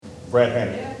Brad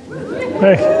Haney.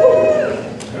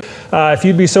 If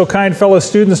you'd be so kind, fellow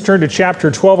students, turn to chapter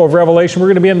 12 of Revelation. We're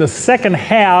going to be in the second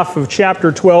half of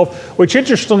chapter 12, which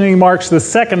interestingly marks the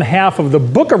second half of the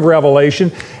book of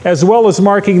Revelation, as well as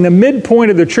marking the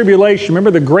midpoint of the tribulation.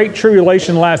 Remember, the Great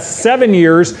Tribulation lasts 7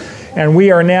 years, and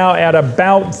we are now at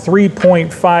about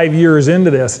 3.5 years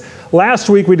into this. Last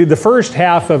week we did the first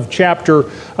half of chapter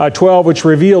 12, which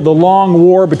revealed a long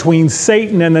war between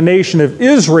Satan and the nation of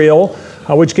Israel,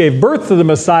 which gave birth to the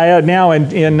Messiah. Now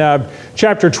in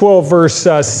chapter 12, verse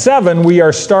 7, we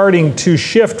are starting to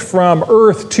shift from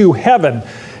earth to heaven.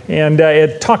 And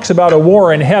it talks about a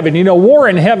war in heaven. You know, war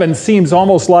in heaven seems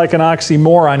almost like an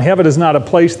oxymoron. Heaven is not a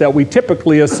place that we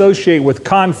typically associate with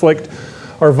conflict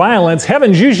or violence.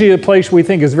 Heaven's usually a place we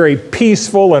think is very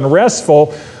peaceful and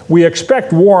restful. We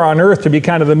expect war on earth to be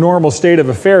kind of the normal state of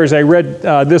affairs. I read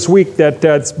this week that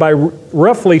it's by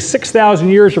roughly 6,000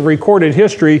 years of recorded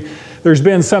history, there's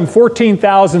been some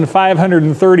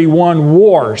 14,531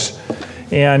 wars.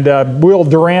 And Will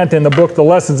Durant in the book The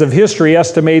Lessons of History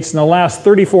estimates in the last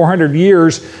 3,400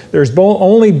 years, there's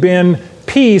only been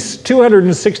peace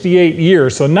 268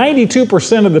 years. So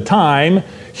 92% of the time,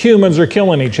 humans are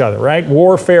killing each other, right?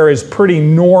 Warfare is pretty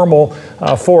normal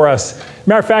for us.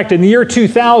 Matter of fact, in the year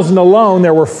 2000 alone,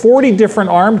 there were 40 different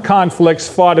armed conflicts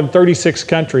fought in 36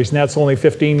 countries, and that's only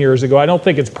 15 years ago. I don't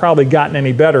think it's probably gotten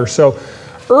any better. So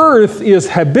Earth is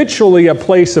habitually a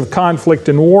place of conflict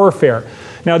and warfare.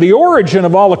 Now, the origin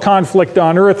of all the conflict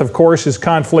on earth, of course, is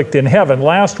conflict in heaven.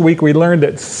 Last week we learned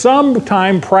that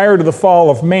sometime prior to the fall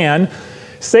of man,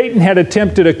 Satan had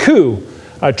attempted a coup,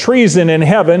 a treason in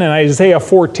heaven, and Isaiah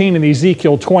 14 and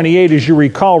Ezekiel 28, as you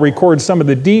recall, record some of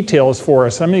the details for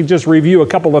us. Let me just review a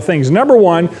couple of things. Number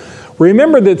one,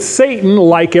 remember that Satan,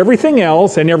 like everything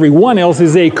else and everyone else,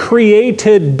 is a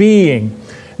created being.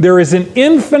 There is an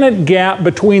infinite gap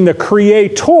between the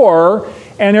Creator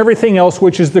and everything else,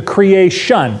 which is the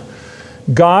creation.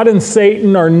 God and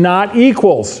Satan are not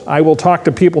equals. I will talk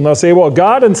to people and they'll say, well,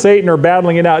 God and Satan are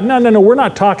battling it out. No, we're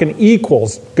not talking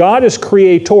equals. God is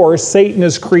Creator, Satan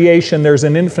is creation. There's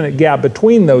an infinite gap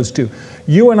between those two.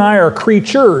 You and I are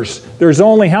creatures. There's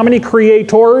only how many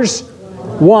creators?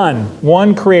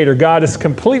 One creator. God is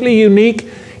completely unique.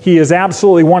 He is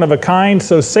absolutely one of a kind.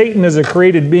 So Satan is a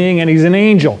created being and he's an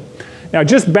angel. Now,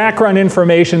 just background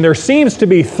information, there seems to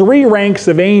be 3 ranks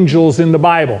of angels in the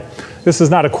Bible. This is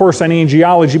not a course on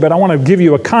angelology, but I want to give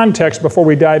you a context before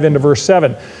we dive into verse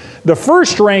 7. The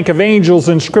first rank of angels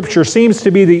in Scripture seems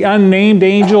to be the unnamed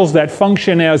angels that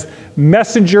function as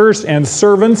messengers and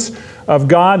servants of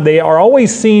God. They are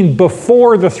always seen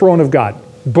before the throne of God.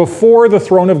 Before the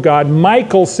throne of God,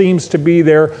 Michael seems to be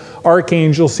their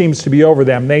archangel, seems to be over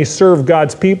them. They serve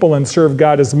God's people and serve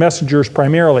God as messengers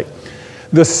primarily.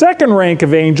 The second rank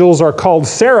of angels are called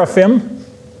seraphim.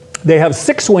 They have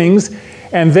 6 wings,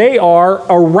 and they are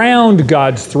around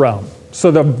God's throne. So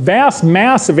the vast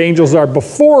mass of angels are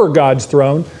before God's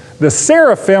throne. The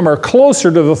seraphim are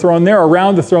closer to the throne. They're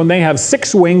around the throne. They have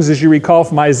 6 wings, as you recall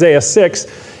from Isaiah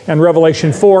 6 and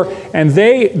Revelation 4. And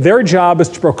their job is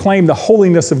to proclaim the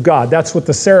holiness of God. That's what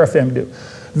the seraphim do.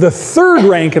 The third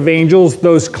rank of angels,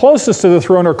 those closest to the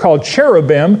throne, are called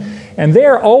cherubim. And they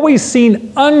are always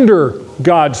seen under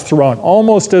God's throne,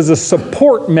 almost as a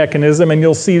support mechanism. And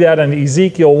you'll see that in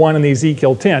Ezekiel 1 and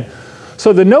Ezekiel 10.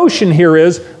 So the notion here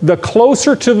is the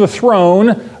closer to the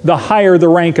throne, the higher the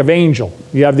rank of angel.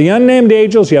 You have the unnamed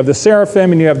angels, you have the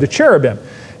seraphim, and you have the cherubim.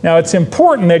 Now it's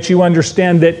important that you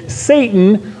understand that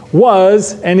Satan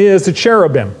was and is a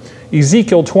cherubim.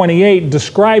 Ezekiel 28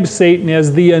 describes Satan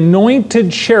as the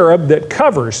anointed cherub that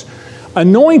covers.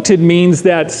 Anointed means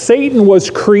that Satan was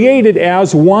created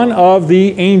as one of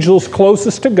the angels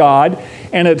closest to God,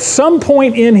 and at some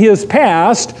point in his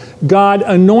past, God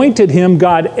anointed him,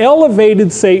 God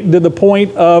elevated Satan to the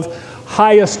point of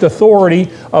highest authority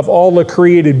of all the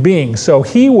created beings. So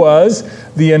he was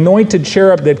the anointed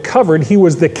cherub that covered. He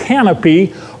was the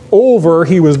canopy over,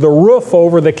 he was the roof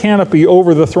over, the canopy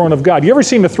over the throne of God. You ever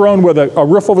seen a throne with a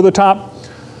roof over the top?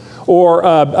 Or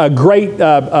a great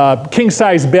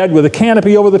king-size bed with a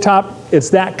canopy over the top? It's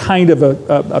that kind of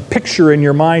a picture in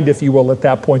your mind, if you will, at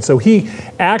that point. So he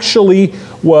actually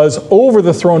was over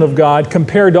the throne of God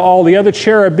compared to all the other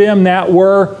cherubim that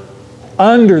were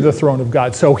under the throne of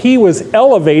God. So he was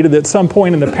elevated at some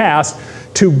point in the past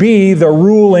to be the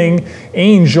ruling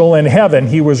angel in heaven.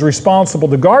 He was responsible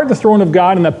to guard the throne of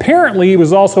God, and apparently he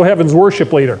was also heaven's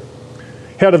worship leader,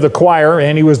 head of the choir,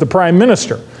 and he was the prime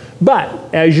minister.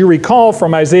 But, as you recall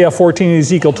from Isaiah 14 and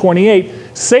Ezekiel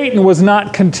 28, Satan was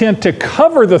not content to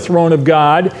cover the throne of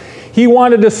God. He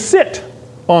wanted to sit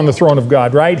on the throne of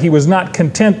God, right? He was not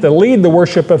content to lead the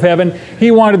worship of heaven.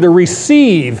 He wanted to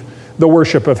receive the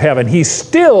worship of heaven. He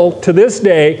still, to this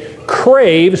day,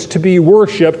 craves to be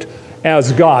worshiped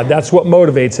as God. That's what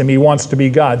motivates him. He wants to be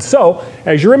God. So,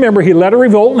 as you remember, he led a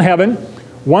revolt in heaven.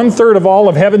 1/3 of all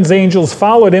of heaven's angels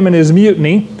followed him in his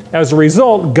mutiny. As a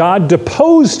result, God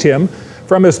deposed him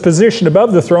from his position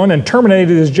above the throne and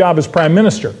terminated his job as prime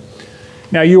minister.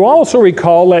 Now, you also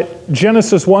recall that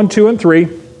Genesis 1, 2, and 3,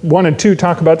 1 and 2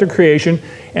 talk about the creation.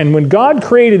 And when God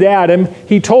created Adam,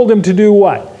 he told him to do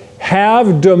what?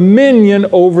 Have dominion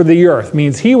over the earth.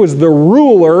 Means he was the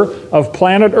ruler of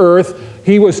planet Earth.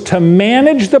 He was to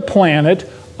manage the planet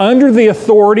under the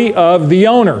authority of the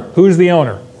owner. Who's the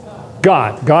owner?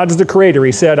 God. God's the creator.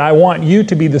 He said, I want you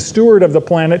to be the steward of the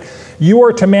planet. You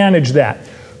are to manage that.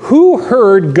 Who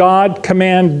heard God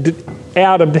command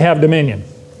Adam to have dominion?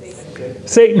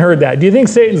 Satan heard that. Do you think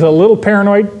Satan's a little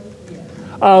paranoid?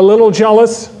 A little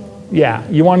jealous? Yeah.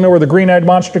 You want to know where the green-eyed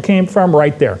monster came from?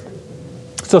 Right there.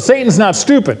 So Satan's not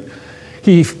stupid.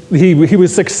 He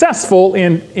was successful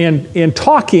in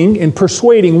talking and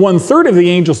persuading 1/3 of the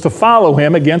angels to follow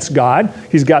him against God.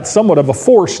 He's got somewhat of a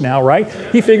force now, right?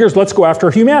 He figures, let's go after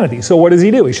humanity. So what does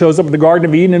he do? He shows up at the Garden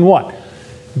of Eden and what?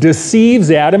 Deceives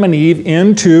Adam and Eve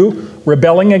into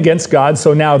rebelling against God.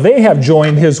 So now they have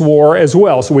joined his war as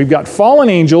well. So we've got fallen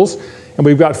angels and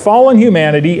we've got fallen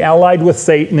humanity allied with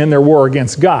Satan in their war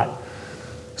against God.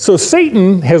 So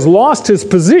Satan has lost his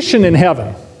position in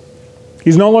heaven.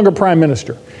 He's no longer prime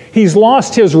minister. He's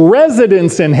lost his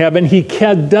residence in heaven. He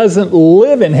doesn't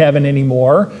live in heaven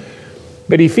anymore.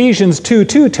 But Ephesians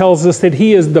 2:2 tells us that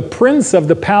he is the prince of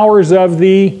the powers of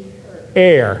the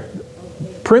air.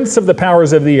 Prince of the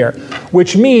powers of the air.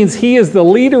 Which means he is the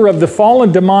leader of the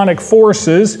fallen demonic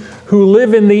forces who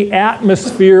live in the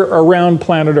atmosphere around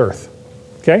planet Earth.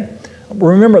 Okay?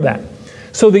 Remember that.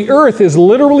 So the earth is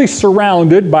literally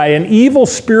surrounded by an evil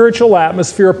spiritual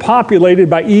atmosphere populated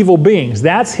by evil beings.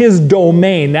 That's his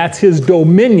domain. That's his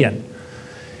dominion.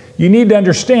 You need to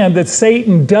understand that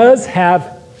Satan does have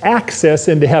access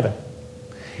into heaven.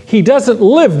 He doesn't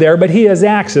live there, but he has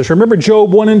access. Remember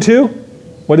Job 1 and 2?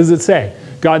 What does it say?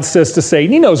 God says to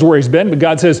Satan, he knows where he's been, but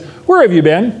God says, where have you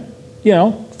been? You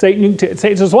know, Satan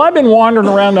says, well, I've been wandering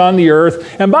around on the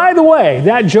earth. And by the way,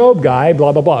 that Job guy,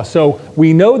 blah, blah, blah. So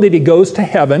we know that he goes to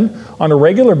heaven on a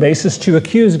regular basis to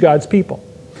accuse God's people.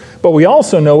 But we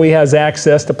also know he has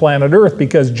access to planet Earth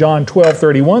because John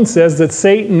 12:31 says that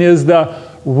Satan is the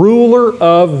ruler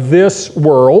of this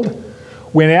world.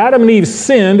 When Adam and Eve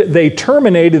sinned, they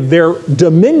terminated their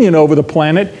dominion over the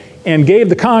planet and gave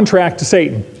the contract to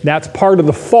Satan. That's part of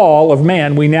the fall of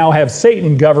man. We now have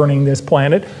Satan governing this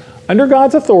planet under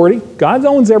God's authority. God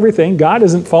owns everything. God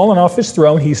hasn't fallen off his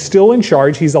throne. He's still in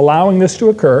charge. He's allowing this to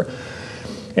occur.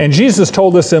 And Jesus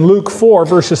told us in Luke 4,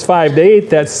 verses 5 to 8,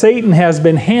 that Satan has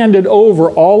been handed over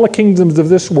all the kingdoms of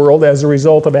this world as a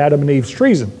result of Adam and Eve's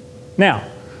treason. Now,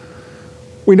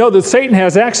 we know that Satan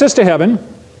has access to heaven.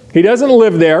 He doesn't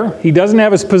live there. He doesn't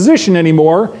have his position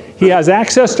anymore. He has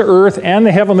access to earth and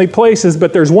the heavenly places,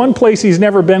 but there's one place he's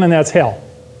never been, and that's hell.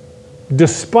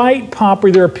 Despite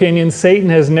popular opinion, Satan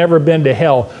has never been to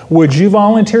hell. Would you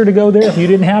volunteer to go there if you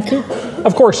didn't have to?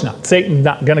 Of course not. Satan's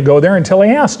not going to go there until he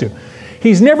has to.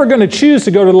 He's never going to choose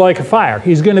to go to the lake of fire.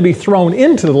 He's going to be thrown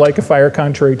into the lake of fire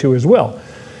contrary to his will.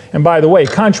 And by the way,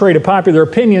 contrary to popular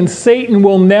opinion, Satan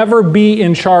will never be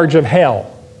in charge of hell.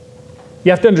 You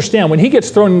have to understand, when he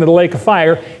gets thrown into the lake of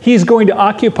fire, he's going to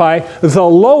occupy the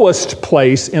lowest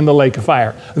place in the lake of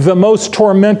fire, the most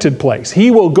tormented place. He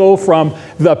will go from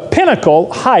the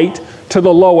pinnacle height to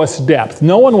the lowest depth.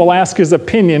 No one will ask his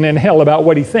opinion in hell about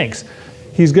what he thinks.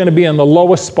 He's going to be in the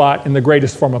lowest spot in the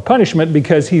greatest form of punishment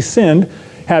because he sinned,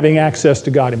 having access to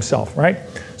God himself, right?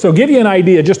 So give you an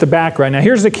idea, just a background. Now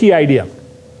here's the key idea.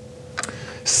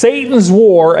 Satan's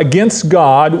war against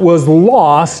God was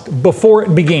lost before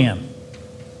it began.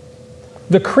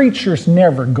 The creature's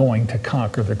never going to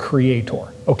conquer the Creator.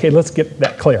 Okay, let's get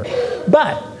that clear.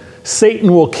 But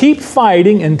Satan will keep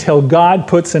fighting until God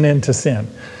puts an end to sin.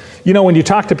 You know, when you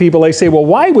talk to people, they say,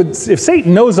 well, if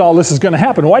Satan knows all this is going to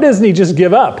happen, why doesn't he just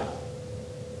give up? I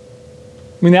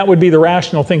mean, that would be the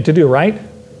rational thing to do, right?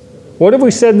 What have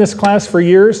we said in this class for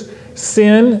years?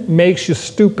 Sin makes you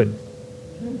stupid.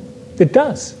 It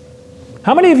does.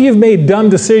 How many of you have made dumb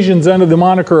decisions under the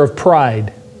moniker of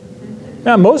pride?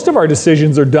 Now, most of our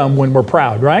decisions are dumb when we're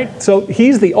proud, right? So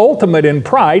he's the ultimate in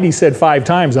pride. He said 5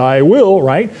 times, I will,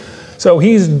 right? So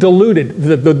he's deluded.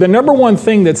 The number one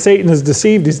thing that Satan has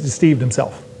deceived, he's deceived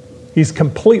himself. He's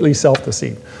completely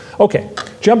self-deceived. Okay,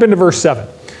 jump into verse 7.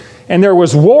 And there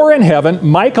was war in heaven,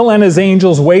 Michael and his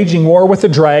angels waging war with the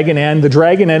dragon, and the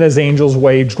dragon and his angels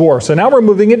waged war. So now we're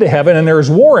moving into heaven, and there's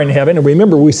war in heaven. And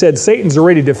remember, we said Satan's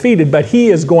already defeated, but he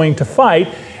is going to fight.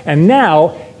 And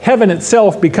now heaven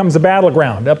itself becomes a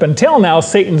battleground. Up until now,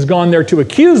 Satan's gone there to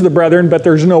accuse the brethren, but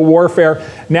there's no warfare.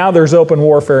 Now there's open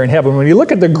warfare in heaven. When you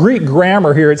look at the Greek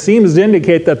grammar here, it seems to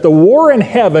indicate that the war in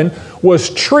heaven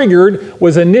was triggered,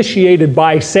 was initiated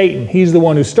by Satan. He's the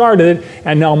one who started it,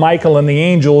 and now Michael and the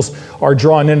angels are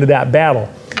drawn into that battle.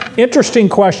 Interesting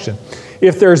question.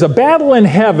 If there's a battle in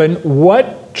heaven,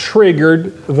 what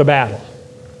triggered the battle?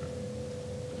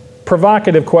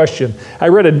 Provocative question.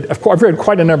 I've read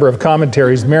quite a number of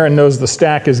commentaries. Marin knows the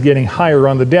stack is getting higher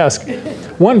on the desk.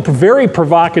 One very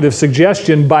provocative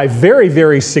suggestion by very,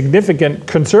 very significant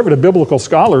conservative biblical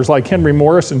scholars like Henry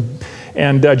Morris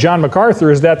and John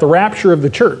MacArthur is that the rapture of the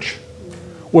church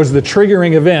was the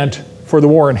triggering event for the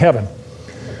war in heaven.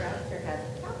 The rapture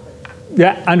hasn't happened.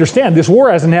 Yeah, understand, this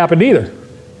war hasn't happened either.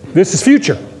 This is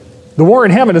future. The war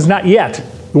in heaven is not yet.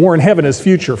 The war in heaven is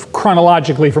future,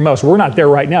 chronologically from us. We're not there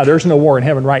right now. There's no war in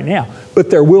heaven right now, but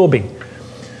there will be.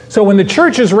 So when the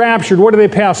church is raptured, what do they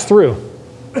pass through?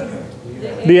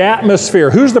 The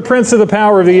atmosphere. Who's the prince of the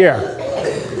power of the air?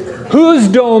 Whose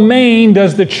domain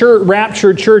does the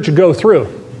raptured church go through?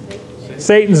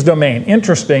 Satan's domain.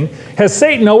 Interesting. Has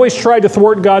Satan always tried to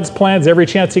thwart God's plans every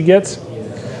chance he gets?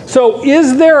 So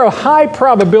is there a high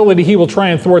probability he will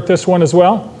try and thwart this one as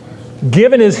well?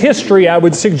 Given his history, I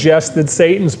would suggest that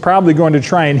Satan's probably going to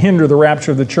try and hinder the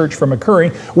rapture of the church from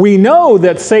occurring. We know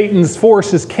that Satan's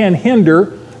forces can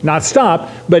hinder, not stop,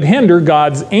 but hinder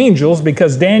God's angels,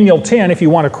 because Daniel 10, if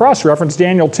you want to cross-reference,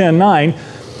 Daniel 10:9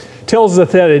 tells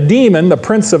us that a demon, the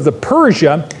prince of the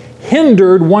Persia,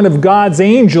 hindered one of God's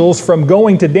angels from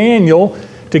going to Daniel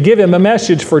to give him a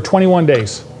message for 21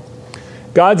 days.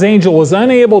 God's angel was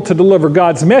unable to deliver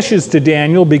God's message to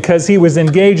Daniel because he was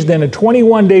engaged in a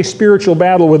 21-day spiritual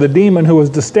battle with a demon who was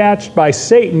dispatched by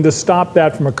Satan to stop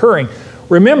that from occurring.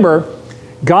 Remember,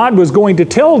 God was going to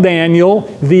tell Daniel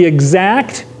the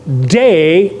exact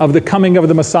day of the coming of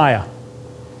the Messiah.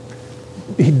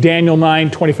 Daniel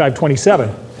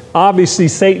 9:25-27. Obviously,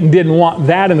 Satan didn't want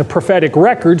that in the prophetic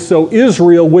record, so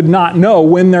Israel would not know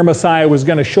when their Messiah was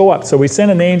going to show up. So he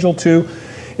sent an angel to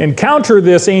encounter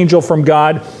this angel from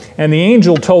God, and the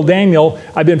angel told Daniel,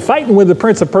 I've been fighting with the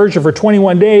prince of Persia for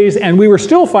 21 days, and we were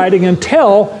still fighting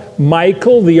until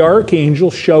Michael, the archangel,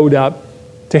 showed up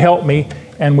to help me,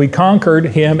 and we conquered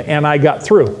him, and I got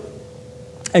through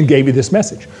and gave you this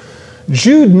message.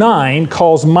 Jude 9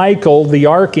 calls Michael the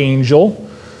archangel.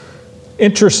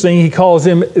 Interesting, he calls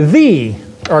him the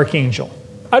archangel.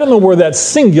 I don't know where that's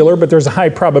singular, but there's a high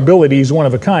probability he's one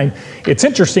of a kind. It's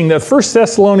interesting that 1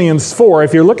 Thessalonians 4,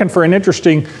 if you're looking for an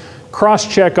interesting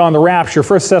cross-check on the rapture,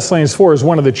 1 Thessalonians 4 is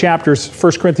one of the chapters.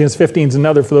 1 Corinthians 15 is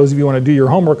another, for those of you who want to do your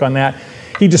homework on that.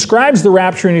 He describes the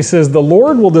rapture and he says, the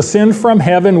Lord will descend from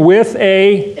heaven with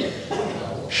a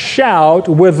shout,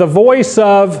 with the voice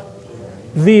of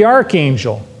the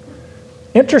archangel.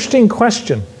 Interesting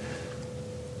question.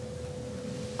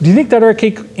 Do you think that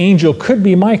archangel could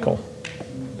be Michael?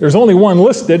 There's only one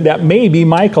listed, that may be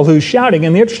Michael who's shouting.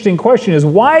 And the interesting question is,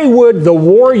 why would the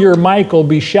warrior Michael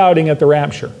be shouting at the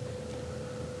rapture?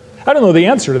 I don't know the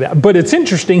answer to that, but it's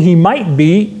interesting. He might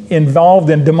be involved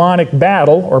in demonic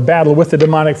battle or battle with the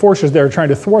demonic forces that are trying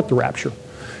to thwart the rapture.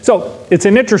 So it's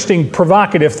an interesting,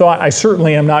 provocative thought. I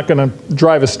certainly am not going to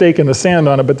drive a stake in the sand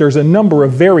on it, but there's a number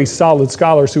of very solid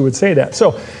scholars who would say that.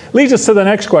 So leads us to the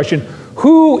next question.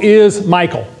 Who is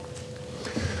Michael?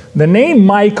 The name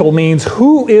Michael means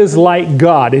who is like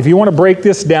God. If you want to break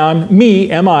this down, me,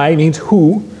 M-I, means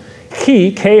who.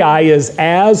 He, K-I, is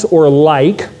as or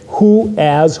like. Who,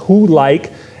 as, who,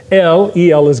 like. El,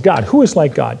 E-L is God. Who is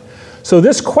like God? So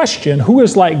this question, who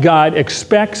is like God,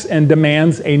 expects and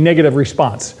demands a negative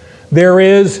response. There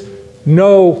is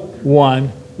no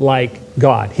one like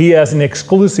God. He has an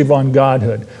exclusive on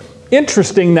Godhood.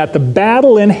 Interesting that the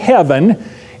battle in heaven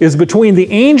is between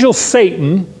the angel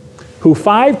Satan, who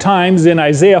 5 times in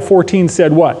Isaiah 14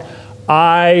 said what?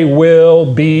 I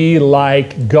will be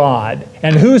like God.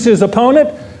 And who's his opponent?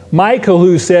 Michael,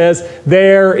 who says,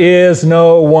 there is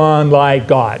no one like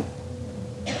God.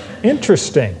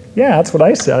 Interesting. Yeah, that's what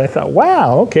I said. I thought,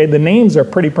 wow, okay, the names are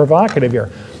pretty provocative here.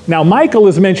 Now, Michael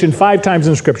is mentioned 5 times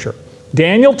in Scripture.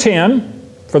 Daniel 10,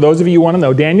 for those of you who want to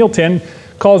know, Daniel 10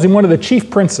 calls him one of the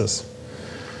chief princes.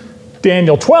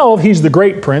 Daniel 12, he's the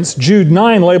great prince. Jude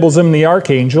 9 labels him the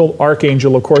archangel.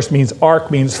 Archangel, of course, means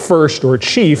first or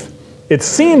chief. It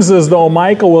seems as though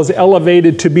Michael was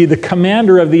elevated to be the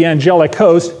commander of the angelic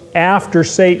host after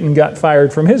Satan got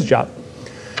fired from his job.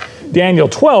 Daniel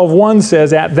 12:1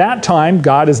 says, at that time,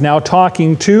 God is now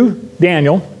talking to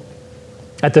Daniel,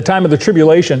 at the time of the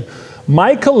tribulation,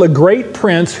 Michael, a great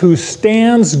prince who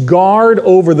stands guard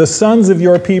over the sons of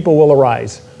your people, will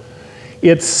arise.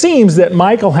 It seems that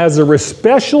Michael has a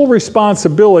special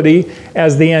responsibility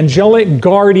as the angelic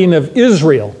guardian of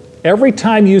Israel. Every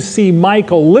time you see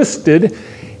Michael listed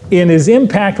in his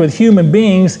impact with human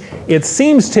beings, it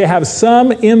seems to have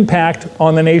some impact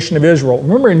on the nation of Israel.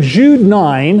 Remember in Jude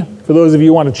 9, for those of you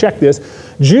who want to check this,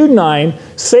 Jude 9,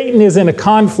 Satan is in a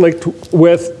conflict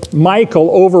with Michael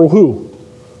over who?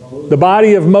 The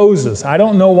body of Moses. I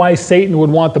don't know why Satan would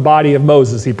want the body of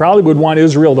Moses. He probably would want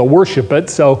Israel to worship it,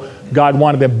 so God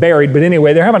wanted it buried. But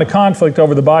anyway, they're having a conflict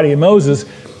over the body of Moses.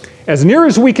 As near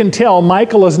as we can tell,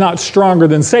 Michael is not stronger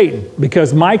than Satan,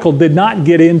 because Michael did not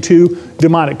get into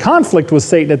demonic conflict with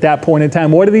Satan at that point in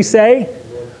time. What did he say?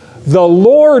 The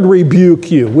Lord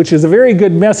rebuke you, which is a very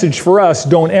good message for us.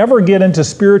 Don't ever get into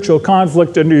spiritual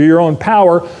conflict under your own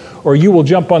power, or you will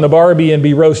jump on the Barbie and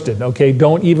be roasted. Okay,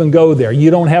 don't even go there.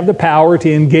 You don't have the power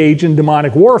to engage in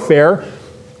demonic warfare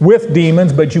with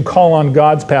demons, but you call on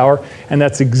God's power, and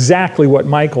that's exactly what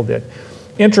Michael did.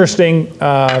 Interesting,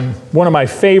 one of my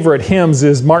favorite hymns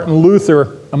is Martin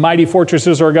Luther, A Mighty Fortress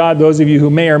is Our God. Those of you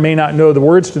who may or may not know the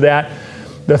words to that.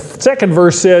 The second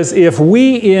verse says, if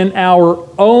we in our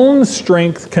own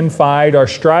strength confide, our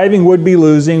striving would be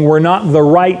losing. We're not the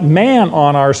right man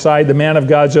on our side, the man of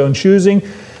God's own choosing.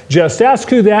 Just ask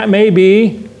who that may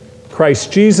be.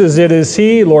 Christ Jesus, it is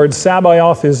He. Lord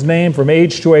Sabaoth, His name, from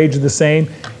age to age the same.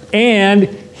 And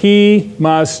He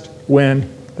must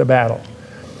win the battle.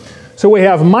 So we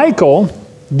have Michael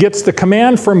gets the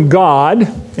command from God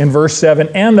in verse 7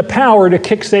 and the power to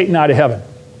kick Satan out of heaven.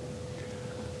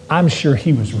 I'm sure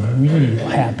he was really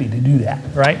happy to do that,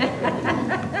 right?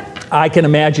 I can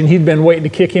imagine he'd been waiting to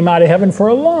kick him out of heaven for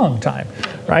a long time,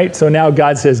 right? So now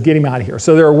God says, get him out of here.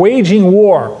 So they're waging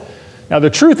war. Now the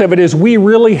truth of it is we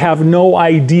really have no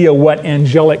idea what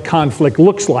angelic conflict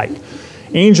looks like.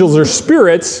 Angels are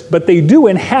spirits, but they do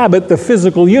inhabit the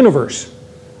physical universe,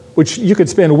 which you could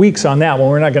spend weeks on that one.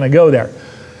 We're not going to go there.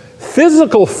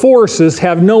 Physical forces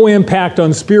have no impact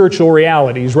on spiritual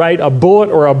realities, right? A bullet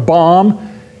or a bomb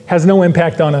has no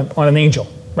impact on an angel,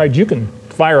 right? You can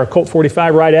fire a Colt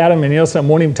 45 right at him and something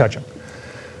won't even touch him.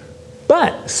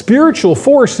 But spiritual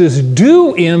forces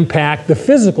do impact the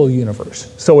physical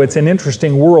universe. So it's an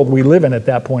interesting world we live in at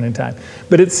that point in time.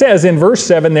 But it says in verse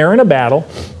 7, they're in a battle,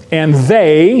 and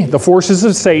they, the forces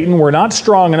of Satan, were not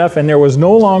strong enough, and there was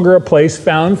no longer a place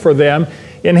found for them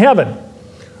in heaven.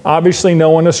 Obviously, no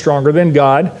one is stronger than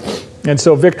God, and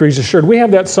so victory is assured. We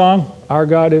have that song, our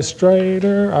God is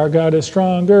straighter, our God is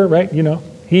stronger, right? You know,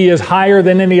 He is higher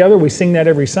than any other. We sing that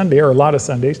every Sunday, or a lot of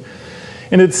Sundays.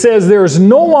 And it says there is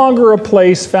no longer a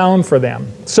place found for them.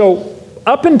 So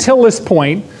up until this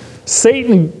point,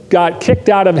 Satan got kicked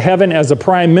out of heaven as a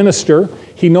prime minister.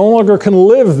 He no longer can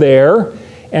live there,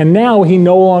 and now he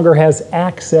no longer has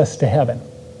access to heaven.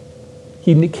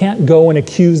 He can't go and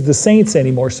accuse the saints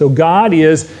anymore. So God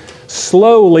is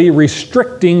slowly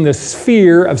restricting the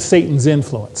sphere of Satan's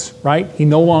influence, right? He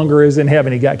no longer is in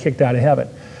heaven. He got kicked out of heaven.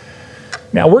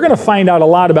 Now, we're going to find out a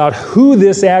lot about who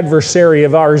this adversary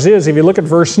of ours is. If you look at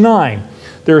verse 9,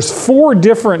 there's 4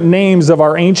 different names of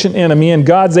our ancient enemy and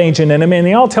God's ancient enemy, and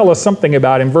they all tell us something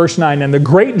about him. Verse 9, and the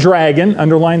great dragon,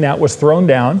 underline that, was thrown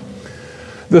down.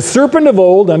 The serpent of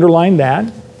old, underline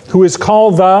that, who is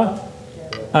called the,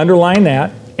 underline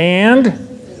that,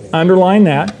 and, underline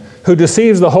that, who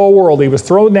deceives the whole world. He was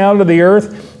thrown down to the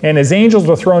earth, and his angels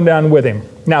were thrown down with him.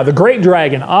 Now, the great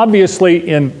dragon, obviously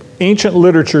in ancient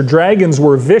literature, dragons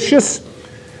were vicious,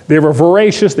 they were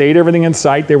voracious, they ate everything in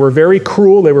sight, they were very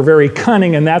cruel, they were very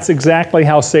cunning, and that's exactly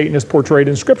how Satan is portrayed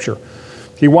in Scripture.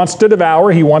 He wants to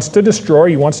devour, he wants to destroy,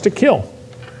 he wants to kill.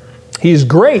 He's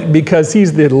great because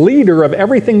he's the leader of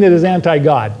everything that is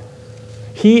anti-God.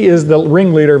 He is the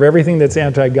ringleader of everything that's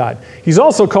anti-God. He's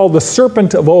also called the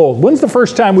serpent of old. When's the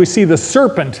first time we see the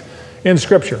serpent in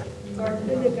Scripture?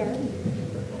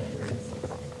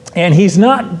 And he's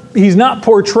not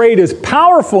portrayed as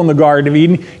powerful in the Garden of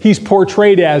Eden. He's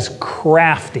portrayed as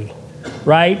crafty,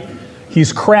 right?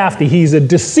 He's crafty. He's a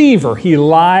deceiver. He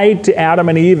lied to Adam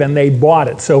and Eve and they bought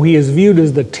it. So he is viewed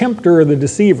as the tempter or the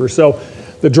deceiver. So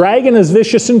the dragon is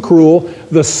vicious and cruel.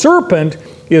 The serpent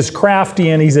is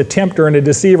crafty and he's a tempter and a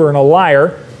deceiver and a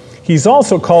liar. He's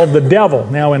also called the devil.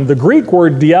 Now in the Greek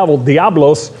word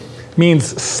diablos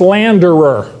means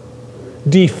slanderer,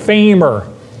 defamer.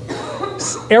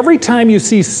 Every time you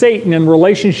see Satan in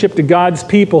relationship to God's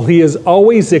people, he is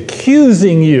always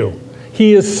accusing you.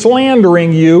 He is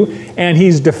slandering you, and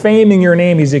he's defaming your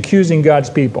name. He's accusing God's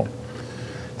people.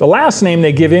 The last name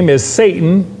they give him is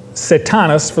Satan,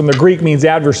 Satanas, from the Greek means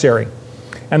adversary.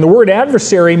 And the word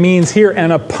adversary means here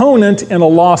an opponent in a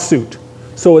lawsuit.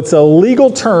 So it's a legal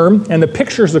term, and the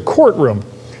picture is a courtroom.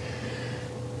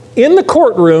 In the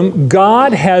courtroom,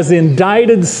 God has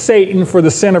indicted Satan for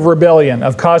the sin of rebellion,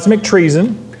 of cosmic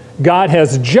treason. God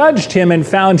has judged him and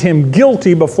found him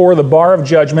guilty before the bar of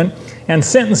judgment and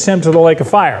sentenced him to the lake of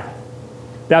fire.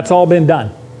 That's all been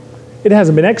done. It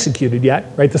hasn't been executed yet,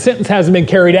 right? The sentence hasn't been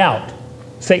carried out.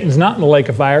 Satan's not in the lake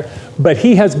of fire, but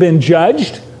he has been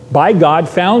judged by God,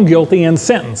 found guilty, and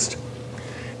sentenced.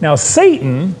 Now,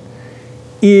 Satan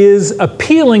is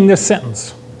appealing this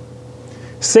sentence.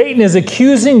 Satan is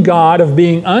accusing God of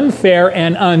being unfair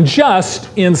and unjust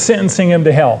in sentencing him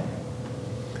to hell.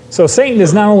 So Satan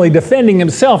is not only defending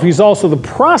himself, he's also the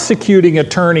prosecuting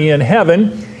attorney in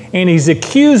heaven, and he's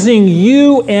accusing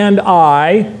you and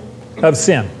I of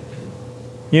sin.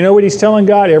 You know what he's telling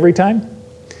God every time?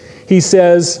 He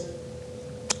says,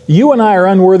 you and I are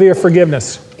unworthy of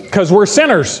forgiveness because we're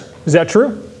sinners. Is that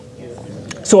true?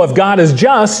 So if God is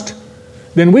just,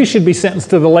 then we should be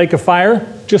sentenced to the lake of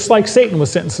fire, just like Satan was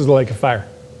sentenced to the lake of fire.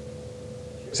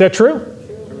 Is that true?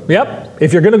 Yep.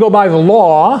 If you're going to go by the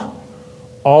law,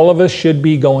 all of us should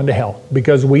be going to hell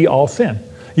because we all sin.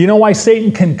 You know why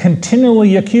Satan can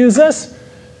continually accuse us?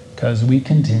 Because we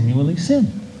continually sin,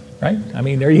 right? I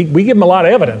mean, we give him a lot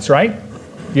of evidence, right?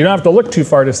 You don't have to look too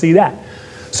far to see that.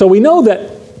 So we know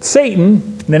that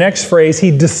Satan, the next phrase,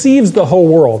 he deceives the whole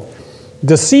world.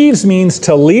 Deceives means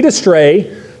to lead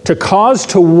astray, to cause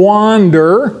to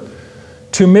wander,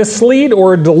 to mislead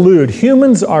or delude.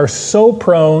 Humans are so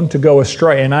prone to go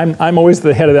astray, and I'm always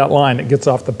the head of that line that gets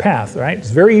off the path, right? It's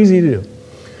very easy to do.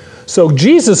 So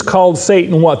Jesus called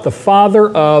Satan what? The father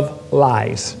of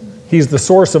lies. He's the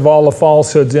source of all the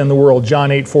falsehoods in the world, John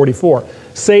 8:44.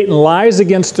 Satan lies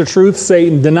against the truth.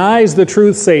 Satan denies the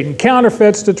truth. Satan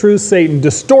counterfeits the truth. Satan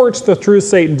distorts the truth.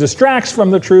 Satan distracts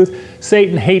from the truth.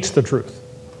 Satan hates the truth.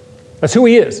 That's who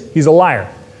he is. He's a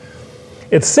liar.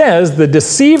 It says, the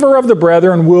deceiver of the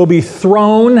brethren will be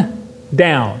thrown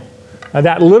down. Now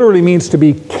that literally means to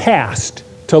be cast,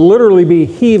 to literally be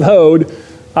heave-hoed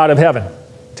out of heaven,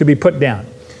 to be put down.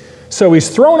 So he's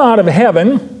thrown out of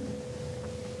heaven,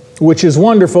 which is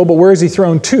wonderful, but where is he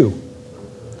thrown to?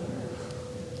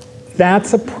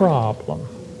 That's a problem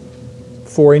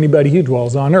for anybody who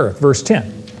dwells on earth. Verse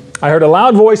 10. I heard a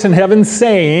loud voice in heaven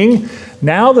saying,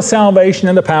 now the salvation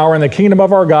and the power and the kingdom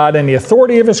of our God and the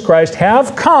authority of his Christ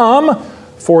have come,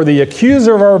 for the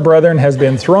accuser of our brethren has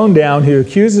been thrown down, who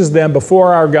accuses them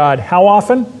before our God. How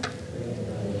often?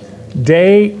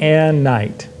 Day and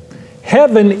night.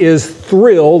 Heaven is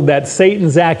thrilled that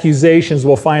Satan's accusations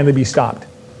will finally be stopped.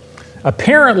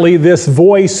 Apparently, this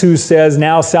voice who says,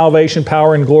 now salvation,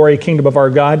 power, and glory, kingdom of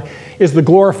our God, is the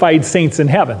glorified saints in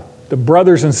heaven. The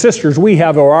brothers and sisters we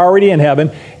have are already in heaven,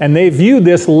 and they view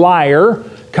this liar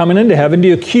coming into heaven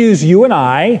to accuse you and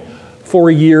I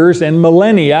for years and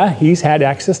millennia. He's had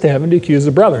access to heaven to accuse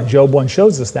the brethren. Job 1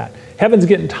 shows us that. Heaven's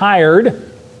getting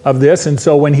tired of this, and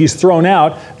so when he's thrown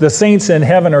out, the saints in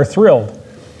heaven are thrilled.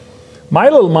 My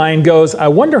little mind goes, I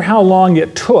wonder how long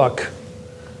it took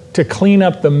to clean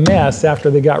up the mess after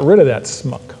they got rid of that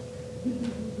smunk.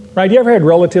 Right? You ever had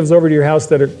relatives over to your house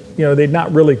that are, they're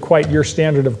not really quite your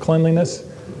standard of cleanliness?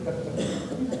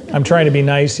 I'm trying to be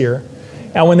nice here.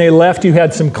 And when they left, you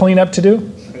had some cleanup to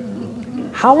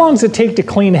do? How long does it take to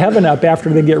clean heaven up after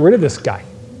they get rid of this guy?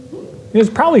 There's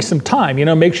probably some time,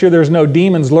 make sure there's no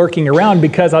demons lurking around,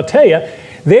 because I'll tell you,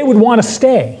 they would want to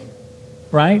stay,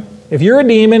 right? If you're a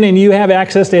demon and you have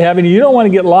access to heaven, you don't want to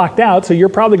get locked out, so you're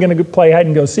probably going to play hide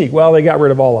and go seek. Well, they got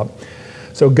rid of all of them.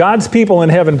 So God's people in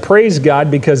heaven praise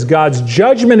God because God's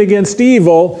judgment against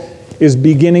evil is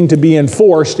beginning to be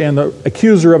enforced, and the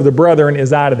accuser of the brethren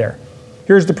is out of there.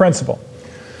 Here's the principle.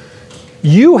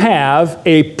 You have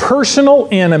a personal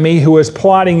enemy who is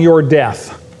plotting your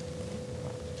death.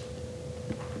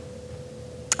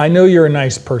 I know you're a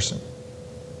nice person.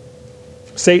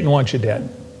 Satan wants you dead.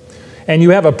 And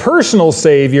you have a personal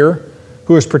Savior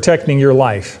who is protecting your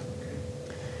life.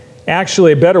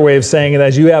 Actually, a better way of saying it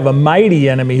is you have a mighty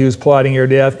enemy who's plotting your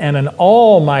death and an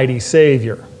almighty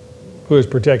Savior who is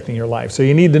protecting your life. So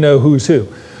you need to know who's who.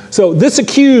 So this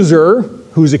accuser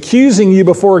who's accusing you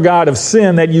before God of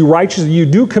sin that you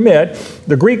do commit,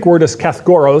 the Greek word is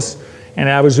kathegoros, and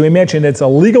as we mentioned, it's a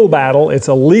legal battle. It's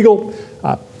a legal,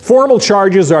 formal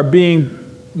charges are being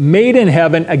made in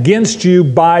heaven against you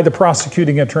by the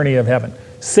prosecuting attorney of heaven.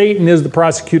 Satan is the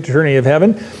prosecuting attorney of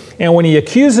heaven. And when he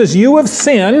accuses you of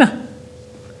sin,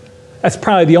 that's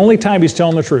probably the only time he's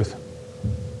telling the truth.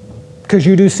 Because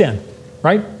you do sin,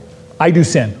 right? I do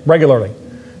sin regularly.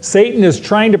 Satan is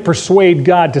trying to persuade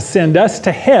God to send us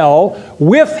to hell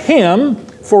with him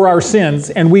for our sins,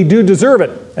 and we do deserve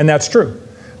it, and that's true.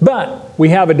 But we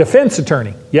have a defense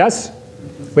attorney, yes?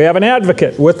 We have an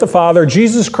advocate with the Father.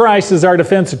 Jesus Christ is our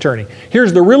defense attorney.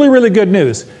 Here's the really, really good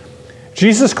news.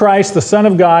 Jesus Christ, the Son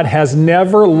of God, has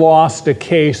never lost a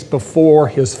case before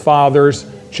his Father's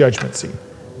judgment seat.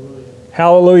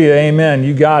 Hallelujah, amen,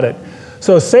 you got it.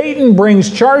 So Satan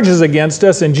brings charges against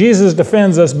us, and Jesus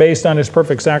defends us based on his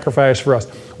perfect sacrifice for us.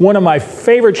 One of my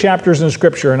favorite chapters in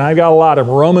Scripture, and I got a lot of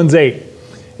them, Romans 8.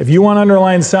 If you want to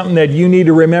underline something that you need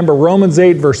to remember, Romans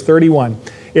 8, verse 31.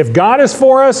 If God is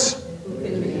for us,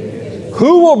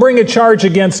 who will bring a charge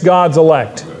against God's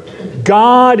elect?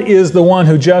 God is the one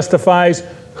who justifies.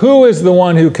 Who is the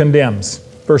one who condemns?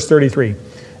 Verse 33.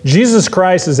 Jesus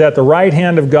Christ is at the right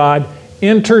hand of God,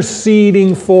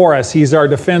 interceding for us. He's our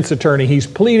defense attorney. He's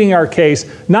pleading our case,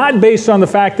 not based on the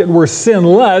fact that we're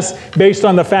sinless, based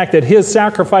on the fact that his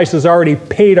sacrifice has already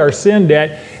paid our sin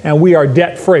debt and we are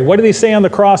debt-free. What did he say on the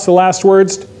cross, the last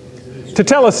words?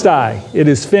 Tetelestai. It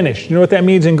is finished. You know what that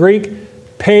means in Greek?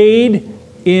 Paid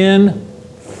in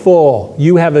full.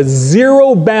 You have a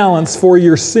zero balance for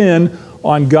your sin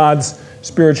on God's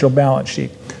spiritual balance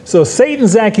sheet. So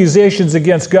Satan's accusations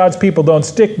against God's people don't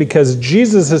stick because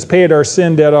Jesus has paid our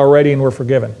sin debt already and we're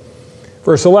forgiven.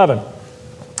 Verse 11.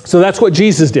 So that's what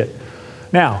Jesus did.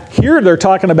 Now, here they're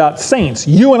talking about saints,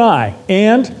 you and I,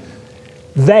 and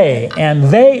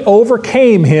they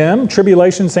overcame him,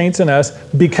 tribulation saints and us,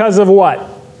 because of what?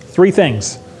 Three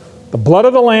things. The blood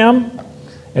of the Lamb,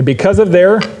 and because of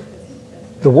the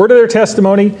word of their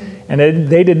testimony, and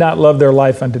they did not love their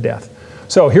life unto death.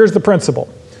 So here's the principle.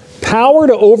 Power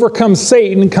to overcome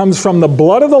Satan comes from the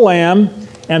blood of the Lamb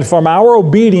and from our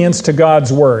obedience to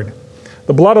God's word.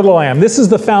 The blood of the Lamb. This is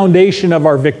the foundation of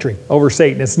our victory over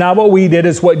Satan. It's not what we did.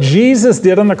 It's what Jesus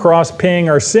did on the cross, paying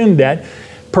our sin debt,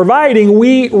 providing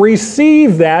we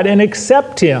receive that and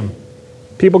accept him.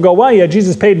 People go, well, yeah,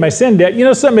 Jesus paid my sin debt. You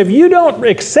know something, if you don't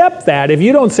accept that, if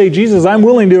you don't say, Jesus, I'm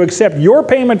willing to accept your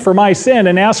payment for my sin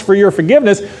and ask for your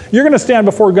forgiveness, you're going to stand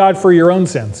before God for your own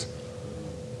sins.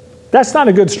 That's not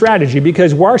a good strategy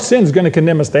because our sin's going to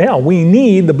condemn us to hell. We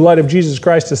need the blood of Jesus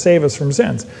Christ to save us from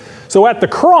sins. So at the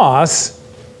cross,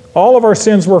 all of our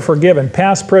sins were forgiven,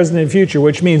 past, present, and future,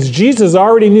 which means Jesus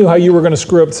already knew how you were going to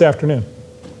screw up this afternoon.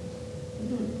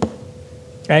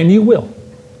 And you will.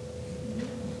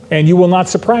 And you will not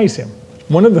surprise him.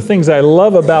 One of the things I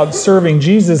love about serving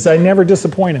Jesus, I never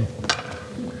disappoint him.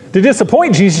 To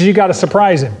disappoint Jesus, you got to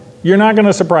surprise him. You're not going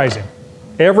to surprise him.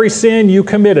 Every sin you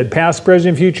committed, past,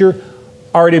 present, future,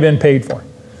 already been paid for.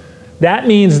 That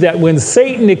means that when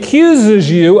Satan accuses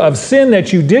you of sin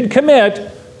that you did commit,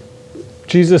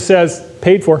 Jesus says,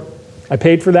 paid for. I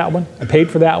paid for that one. I paid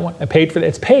for that one. I paid for that.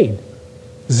 It's paid.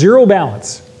 Zero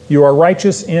balance. You are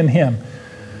righteous in him.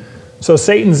 So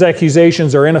Satan's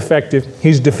accusations are ineffective.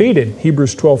 He's defeated.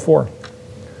 Hebrews 12:4.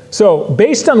 So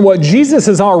based on what Jesus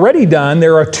has already done,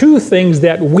 there are two things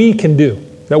that we can do,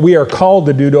 that we are called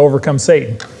to do to overcome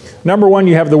Satan. Number one,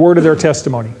 you have the word of their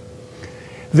testimony.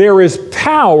 There is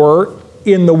power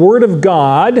in the word of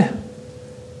God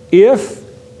if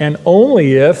and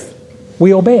only if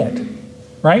we obey it,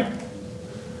 right?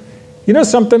 You know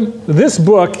something? This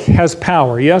book has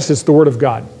power. Yes, it's the word of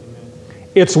God.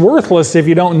 It's worthless if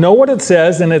you don't know what it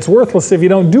says, and it's worthless if you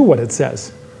don't do what it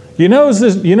says. You know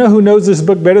who knows this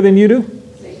book better than you do?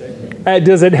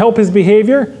 Does it help his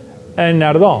behavior?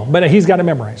 Not at all. But he's got it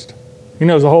memorized. He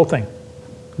knows the whole thing.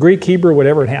 Greek, Hebrew,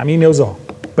 whatever it has. He knows all.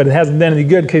 But it hasn't done any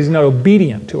good because he's not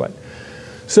obedient to it.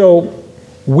 So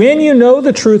when you know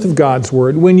the truth of God's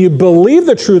word, when you believe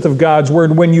the truth of God's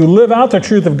word, when you live out the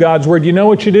truth of God's word, you know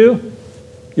what you do?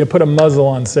 You put a muzzle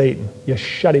on Satan. You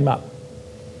shut him up.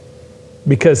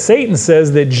 Because Satan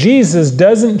says that Jesus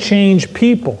doesn't change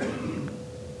people.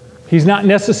 He's not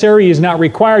necessary. He's not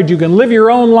required. You can live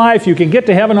your own life. You can get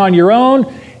to heaven on your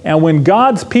own. And when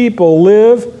God's people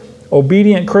live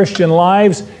obedient Christian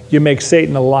lives, you make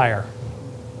Satan a liar.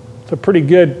 It's a pretty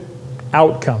good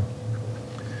outcome.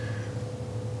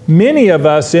 Many of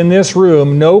us in this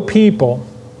room know people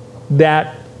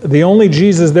that the only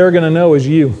Jesus they're going to know is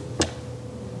you.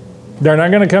 They're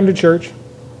not going to come to church.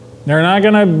 They're not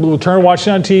going to turn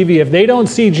watching on TV. If they don't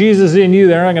see Jesus in you,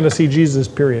 they're not going to see Jesus,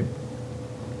 period.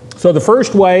 So the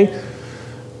first way,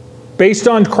 based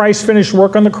on Christ's finished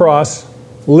work on the cross,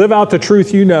 live out the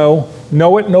truth you know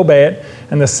it and obey it.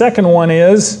 And the second one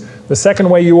is, the second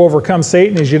way you overcome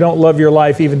Satan is you don't love your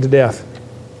life even to death.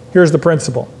 Here's the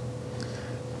principle.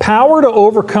 Power to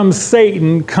overcome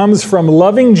Satan comes from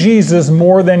loving Jesus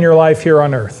more than your life here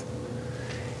on earth.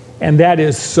 And that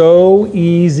is so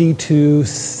easy to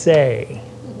say.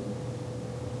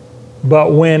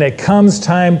 But when it comes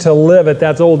time to live it,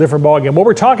 that's a whole different ballgame. What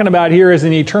we're talking about here is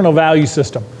an eternal value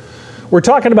system. We're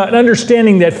talking about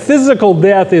understanding that physical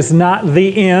death is not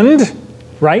the end,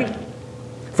 right?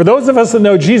 For those of us that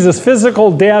know Jesus,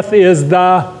 physical death is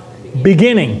the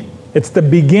beginning. It's the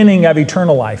beginning of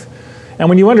eternal life. And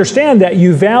when you understand that,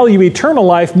 you value eternal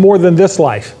life more than this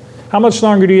life. How much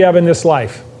longer do you have in this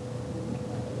life?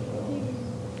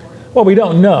 Well, we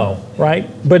don't know, right?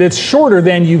 But it's shorter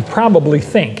than you probably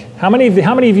think. How many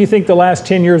of you think the last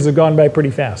 10 years have gone by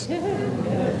pretty fast?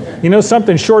 You know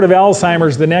something, short of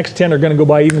Alzheimer's, the next 10 are going to go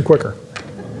by even quicker.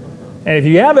 And if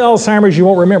you have Alzheimer's, you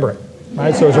won't remember it,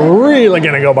 right? So it's really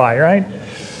going to go by, right?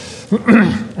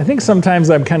 I think sometimes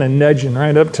I'm kind of nudging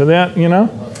right up to that, you know?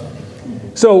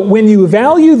 So when you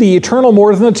value the eternal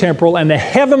more than the temporal and the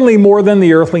heavenly more than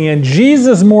the earthly and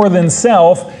Jesus more than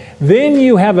self, then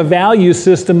you have a value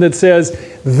system that says,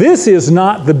 this is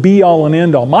not the be-all and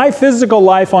end-all. My physical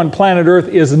life on planet Earth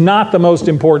is not the most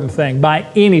important thing by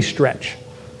any stretch,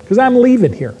 because I'm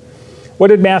leaving here. What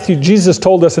did Jesus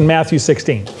told us in Matthew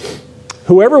 16?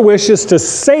 Whoever wishes to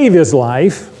save his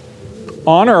life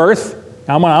on earth,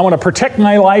 I want to protect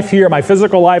my life here, my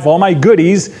physical life, all my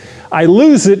goodies, I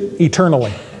lose it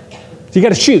eternally. So you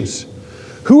got to choose.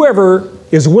 Whoever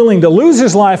is willing to lose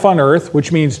his life on earth,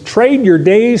 which means trade your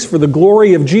days for the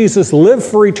glory of Jesus, live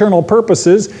for eternal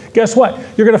purposes, guess what?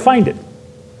 You're going to find it.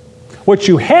 What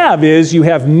you have is you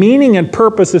have meaning and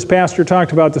purpose, as Pastor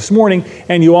talked about this morning,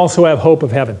 and you also have hope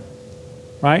of heaven,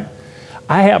 right?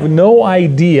 I have no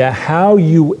idea how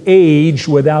you age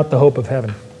without the hope of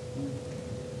heaven.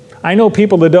 I know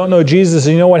people that don't know Jesus,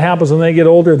 and you know what happens when they get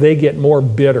older? They get more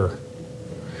bitter.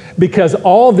 Because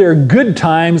all their good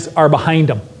times are behind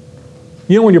them.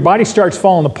 You know, when your body starts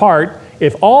falling apart,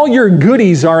 if all your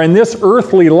goodies are in this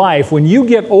earthly life, when you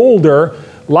get older,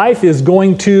 life is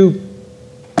going to,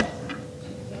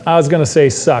 I was going to say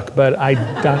suck, but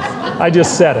I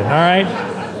just said it, all right?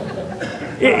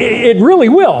 It really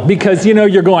will, because, you know,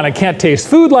 you're going, I can't taste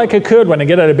food like I could. When I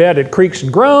get out of bed, it creaks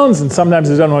and groans, and sometimes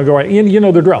it doesn't want to go right. You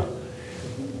know the drill.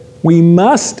 We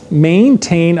must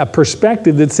maintain a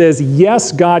perspective that says,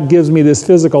 yes, God gives me this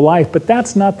physical life, but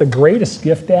that's not the greatest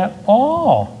gift at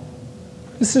all.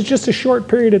 This is just a short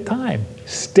period of time.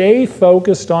 Stay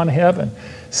focused on heaven.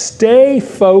 Stay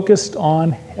focused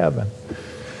on heaven.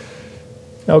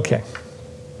 Okay.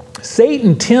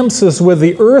 Satan tempts us with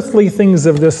the earthly things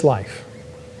of this life.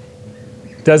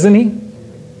 Doesn't he?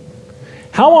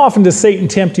 How often does Satan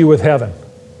tempt you with heaven?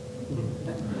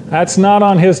 That's not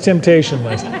on his temptation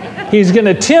list. He's going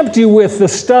to tempt you with the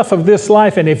stuff of this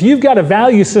life. And if you've got a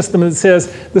value system that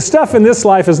says, the stuff in this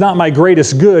life is not my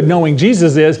greatest good, knowing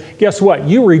Jesus is, guess what?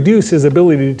 You reduce his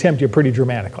ability to tempt you pretty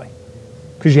dramatically.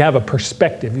 Because you have a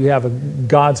perspective. You have a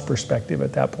God's perspective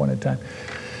at that point in time.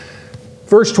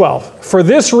 Verse 12, for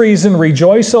this reason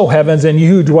rejoice, O heavens, and you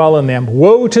who dwell in them.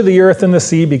 Woe to the earth and the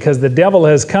sea, because the devil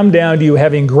has come down to you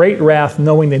having great wrath,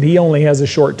 knowing that he only has a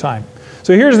short time.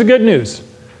 So here's the good news.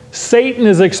 Satan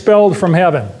is expelled from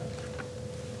heaven.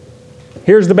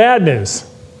 Here's the bad news.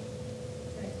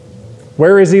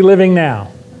 Where is he living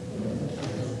now?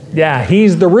 Yeah,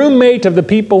 he's the roommate of the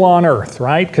people on earth,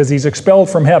 right? Because he's expelled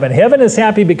from heaven. Heaven is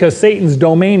happy because Satan's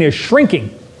domain is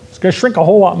shrinking. It's going to shrink a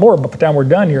whole lot more by the time we're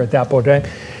done here at that point. Right?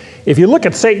 If you look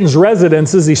at Satan's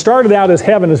residences, he started out as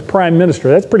heaven as prime minister.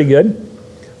 That's pretty good.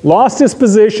 Lost his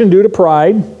position due to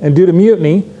pride and due to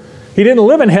mutiny. He didn't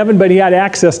live in heaven, but he had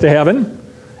access to heaven,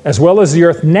 as well as the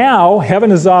earth. Now,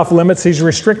 heaven is off limits. He's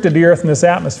restricted the earth in this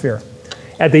atmosphere.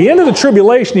 At the end of the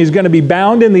tribulation, he's going to be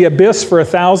bound in the abyss for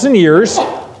 1,000 years.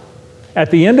 At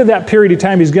the end of that period of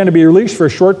time, he's going to be released for a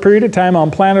short period of time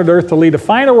on planet Earth to lead a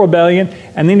final rebellion,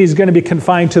 and then he's going to be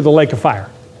confined to the lake of fire.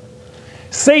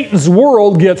 Satan's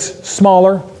world gets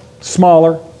smaller,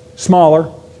 smaller, smaller,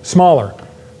 smaller.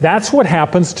 That's what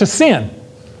happens to sin.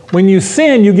 When you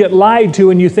sin, you get lied to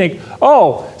and you think,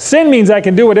 oh, sin means I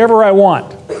can do whatever I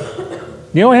want.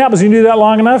 You know what happens when you do that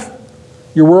long enough?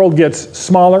 Your world gets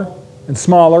smaller and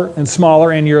smaller and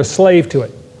smaller, and you're a slave to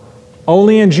it.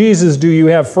 Only in Jesus do you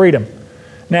have freedom.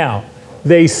 Now,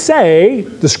 they say,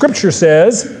 the scripture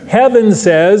says, heaven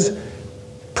says,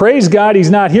 praise God, he's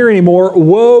not here anymore.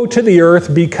 Woe to the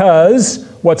earth, because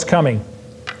what's coming?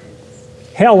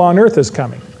 Hell on earth is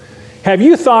coming. Have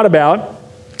you thought about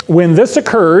when this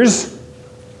occurs,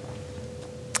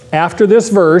 after this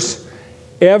verse,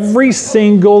 every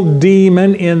single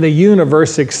demon in the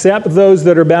universe except those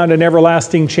that are bound in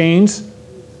everlasting chains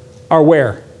are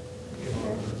where?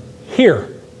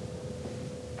 Here.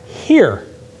 Here.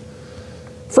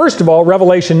 First of all,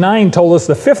 Revelation 9 told us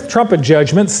the fifth trumpet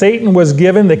judgment, Satan was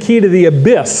given the key to the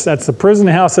abyss. That's the prison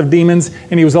house of demons,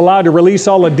 and he was allowed to release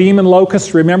all the demon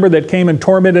locusts, remember, that came and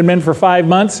tormented men for 5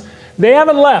 months. They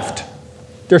haven't left.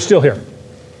 They're still here.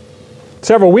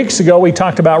 Several weeks ago, we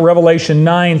talked about Revelation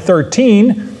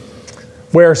 9:13,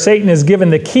 where Satan is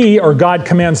given the key, or God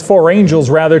commands 4 angels,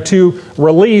 rather, to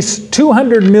release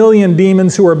 200 million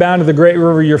demons who are bound to the great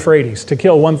river Euphrates, to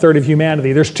kill 1/3 of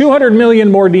humanity. There's 200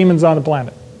 million more demons on the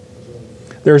planet.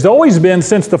 There's always been,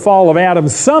 since the fall of Adam,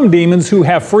 some demons who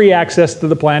have free access to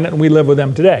the planet, and we live with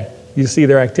them today. You see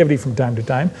their activity from time to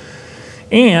time.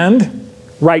 And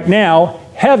right now,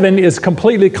 heaven is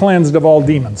completely cleansed of all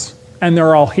demons, and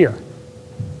they're all here.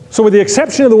 So with the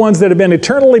exception of the ones that have been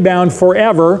eternally bound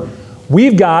forever,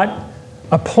 we've got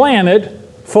a planet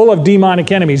full of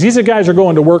demonic enemies. These guys are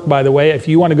going to work, by the way. If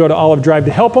you want to go to Olive Drive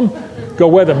to help them, go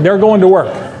with them. They're going to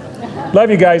work. Love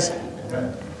you guys.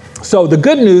 So the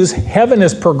good news, heaven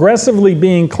is progressively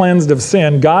being cleansed of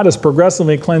sin. God is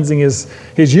progressively cleansing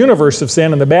his universe of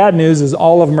sin. And the bad news is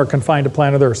all of them are confined to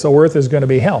planet Earth. So Earth is going to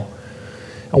be hell.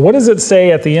 And what does it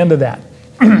say at the end of that?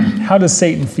 How does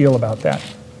Satan feel about that?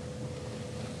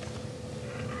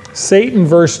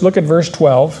 Look at verse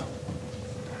 12.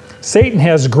 Satan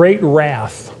has great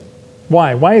wrath.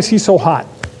 Why? Why is he so hot?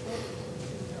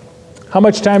 How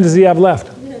much time does he have left?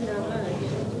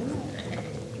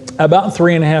 About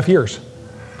 3.5 years.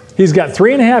 He's got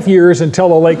 3.5 years until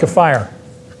the lake of fire.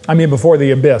 Before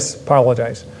the abyss.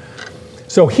 Apologize.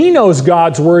 So he knows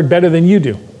God's word better than you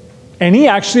do. And he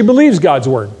actually believes God's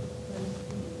word.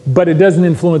 But it doesn't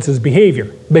influence his behavior.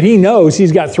 But he knows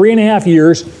he's got 3.5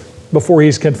 years before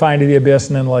he's confined to the abyss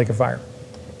and then the lake of fire.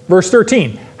 Verse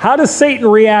 13. How does Satan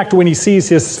react when he sees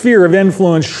his sphere of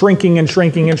influence shrinking and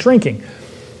shrinking and shrinking?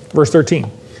 Verse 13.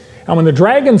 And when the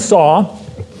dragon saw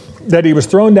that he was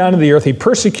thrown down to the earth, he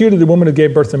persecuted the woman who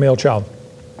gave birth to a male child.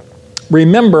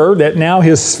 Remember that now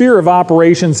his sphere of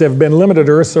operations have been limited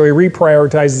to earth, so he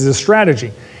reprioritizes his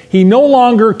strategy. He no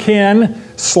longer can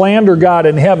slander God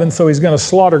in heaven, so he's going to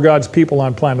slaughter God's people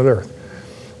on planet earth.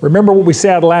 Remember what we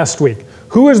said last week.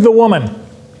 Who is the woman?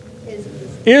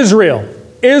 Israel.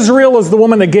 Israel is the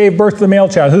woman that gave birth to the male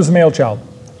child. Who's the male child?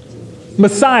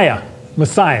 Messiah.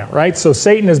 Messiah, right? So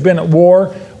Satan has been at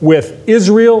war with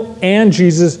Israel and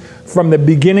Jesus from the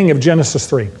beginning of Genesis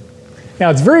 3. Now,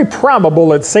 it's very probable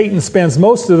that Satan spends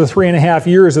most of the 3.5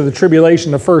 years of the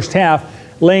tribulation, the first half,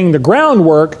 laying the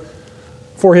groundwork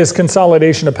for his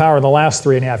consolidation of power in the last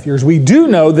 3.5 years. We do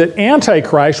know that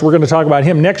Antichrist, we're going to talk about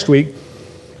him next week,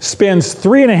 spends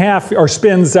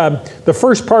the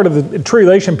first part of the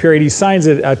tribulation period. He signs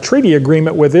a treaty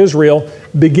agreement with Israel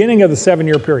beginning of the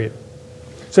 7-year period.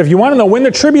 So if you want to know when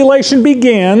the tribulation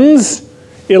begins,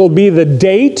 it'll be the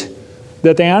date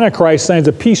that the Antichrist signs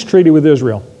a peace treaty with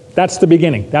Israel. That's the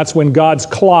beginning. That's when God's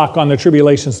clock on the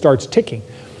tribulation starts ticking.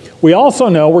 We also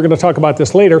know, we're going to talk about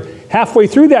this later, halfway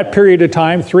through that period of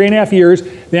time, 3.5 years,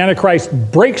 the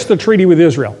Antichrist breaks the treaty with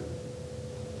Israel.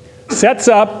 Sets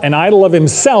up an idol of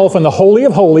himself in the Holy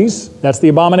of Holies. That's the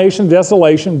abomination of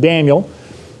desolation, Daniel.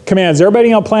 Commands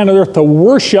everybody on planet Earth to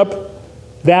worship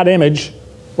that image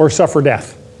or suffer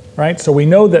death. Right? So we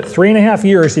know that 3.5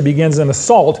 years he begins an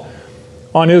assault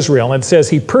on Israel. And it says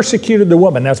he persecuted the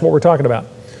woman. That's what we're talking about.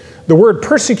 The word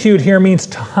persecute here means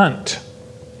to hunt.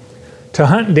 To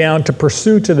hunt down, to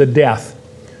pursue to the death.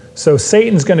 So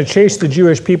Satan's going to chase the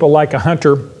Jewish people like a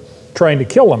hunter trying to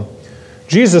kill them.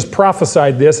 Jesus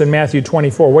prophesied this in Matthew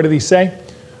 24. What did he say?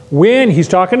 He's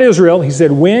talking to Israel, he said,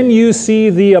 when you see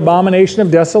the abomination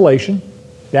of desolation,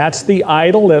 that's the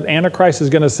idol that Antichrist is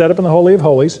going to set up in the Holy of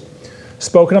Holies,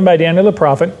 spoken of by Daniel the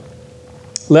prophet,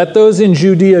 let those in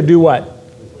Judea do what?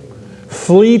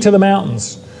 Flee to the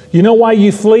mountains. You know why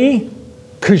you flee?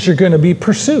 Because you're going to be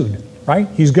pursued, right?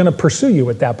 He's going to pursue you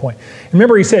at that point.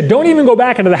 Remember, he said, don't even go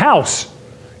back into the house.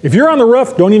 If you're on the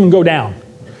roof, don't even go down.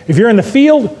 If you're in the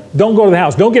field, don't go to the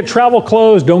house. Don't get travel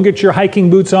clothes. Don't get your hiking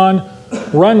boots on.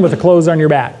 Run with the clothes on your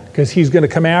back, because he's going to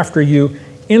come after you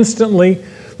instantly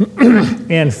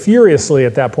and furiously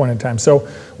at that point in time. So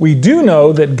we do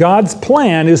know that God's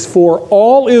plan is for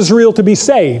all Israel to be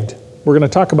saved. We're going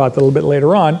to talk about that a little bit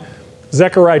later on.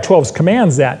 Zechariah 12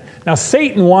 commands that. Now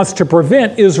Satan wants to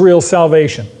prevent Israel's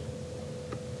salvation.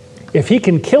 If he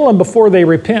can kill them before they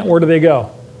repent, where do they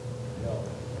go?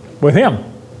 With him,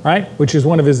 right? Which is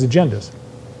one of his agendas.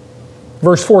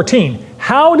 Verse 14,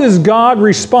 how does God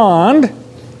respond?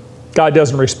 God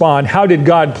doesn't respond. How did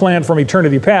God plan from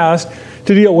eternity past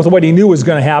to deal with what he knew was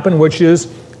going to happen, which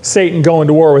is Satan going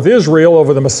to war with Israel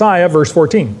over the Messiah? Verse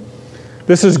 14.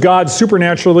 This is God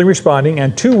supernaturally responding,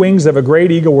 and 2 wings of a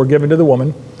great eagle were given to the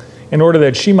woman, in order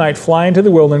that she might fly into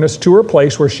the wilderness to her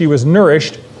place where she was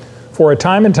nourished for a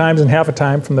time and times and half a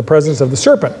time from the presence of the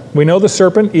serpent. We know the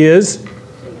serpent is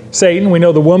Satan. We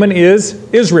know the woman is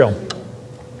Israel.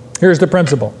 Here's the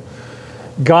principle.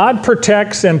 God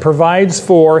protects and provides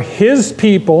for His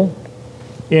people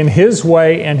in His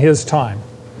way and His time.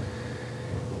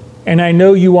 And I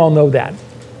know you all know that.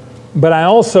 But I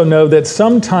also know that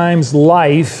sometimes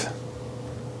life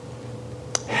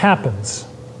happens.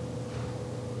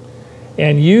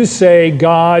 And you say,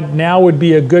 God, now would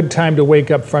be a good time to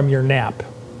wake up from your nap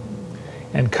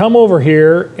and come over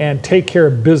here and take care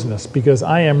of business because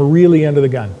I am really under the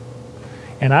gun.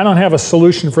 And I don't have a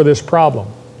solution for this problem.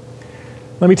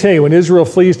 Let me tell you, when Israel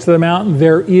flees to the mountain,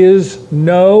 there is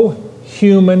no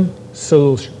human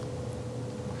solution.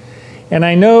 And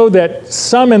I know that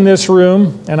some in this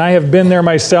room, and I have been there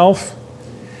myself,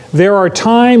 there are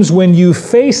times when you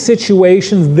face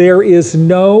situations there is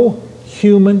no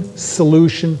human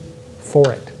solution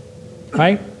for it,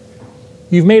 right?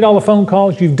 You've made all the phone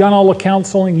calls, you've done all the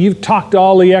counseling, you've talked to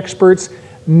all the experts.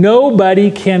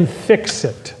 Nobody can fix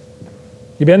it.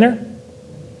 You been there?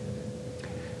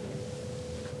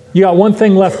 You got one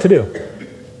thing left to do.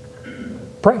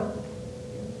 Pray.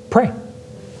 Pray.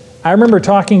 I remember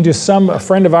talking to a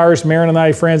friend of ours, Marin and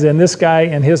I, friends, and this guy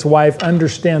and his wife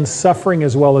understand suffering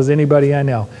as well as anybody I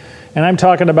know. And I'm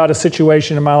talking about a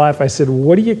situation in my life. I said,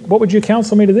 what would you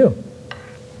counsel me to do?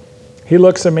 He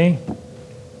looks at me.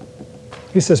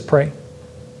 He says, pray.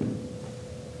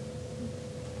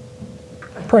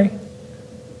 Pray.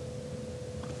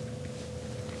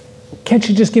 Can't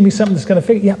you just give me something that's going to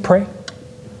fix it? Yeah, pray.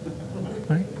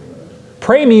 Right?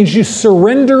 Pray means you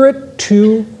surrender it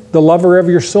to the lover of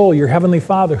your soul, your Heavenly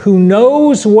Father, who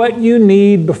knows what you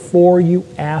need before you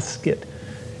ask it.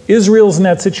 Israel's in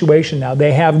that situation now.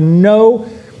 They have no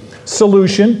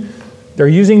solution. They're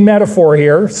using metaphor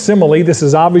here, simile. This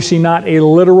is obviously not a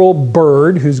literal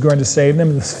bird who's going to save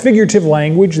them. It's figurative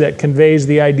language that conveys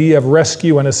the idea of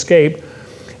rescue and escape.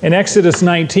 In Exodus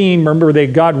 19, remember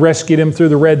that God rescued him through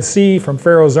the Red Sea from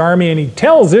Pharaoh's army, and He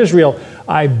tells Israel,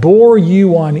 I bore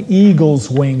you on eagle's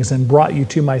wings and brought you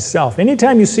to myself.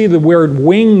 Anytime you see the word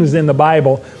wings in the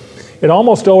Bible, it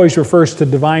almost always refers to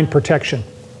divine protection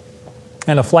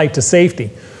and a flight to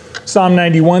safety. Psalm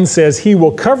 91 says, He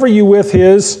will cover you with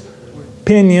His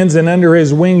pinions, and under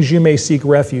His wings you may seek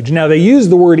refuge. Now, they use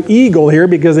the word eagle here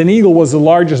because an eagle was the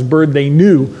largest bird they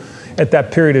knew at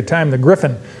that period of time, the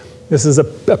griffin. This is a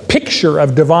picture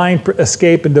of divine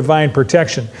escape and divine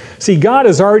protection. See, God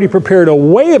has already prepared a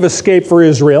way of escape for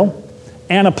Israel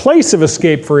and a place of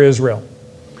escape for Israel.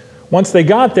 Once they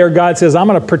got there, God says, I'm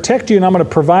going to protect you and I'm going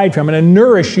to provide for you. I'm going to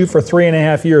nourish you for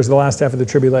 3.5 years, the last half of the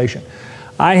tribulation.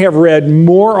 I have read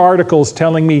more articles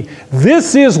telling me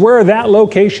this is where that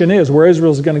location is, where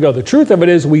Israel's going to go. The truth of it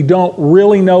is we don't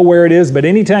really know where it is, but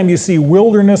anytime you see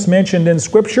wilderness mentioned in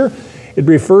Scripture, it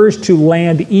refers to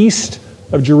land east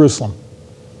of Jerusalem,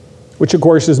 which of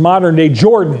course is modern-day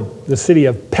Jordan. The city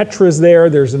of Petra's there.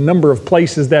 There's a number of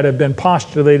places that have been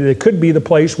postulated. It could be the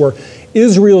place where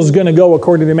Israel's going to go,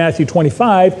 according to Matthew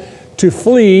 25, to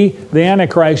flee the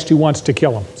Antichrist who wants to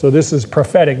kill him. So this is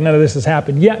prophetic. None of this has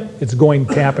happened yet. It's going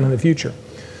to happen in the future.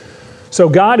 So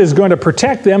God is going to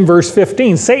protect them. Verse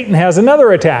 15, Satan has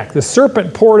another attack. The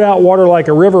serpent poured out water like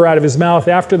a river out of his mouth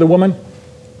after the woman,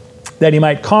 that he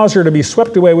might cause her to be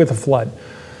swept away with a flood.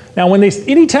 Now,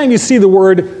 anytime you see the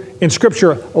word in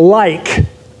Scripture, like,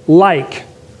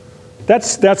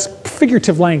 that's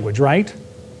figurative language, right?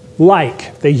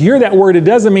 Like. They hear that word, it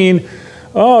doesn't mean,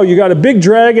 oh, you got a big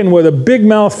dragon with a big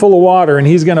mouth full of water and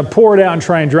he's going to pour it out and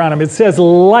try and drown him. It says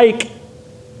like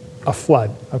a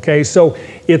flood, okay? So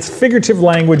it's figurative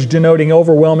language denoting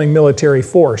overwhelming military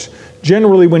force.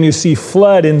 Generally, when you see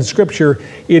flood in Scripture,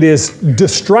 it is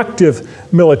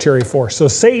destructive military force. So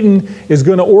Satan is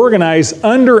going to organize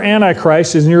under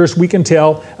Antichrist, as near as we can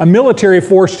tell, a military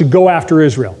force to go after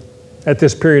Israel at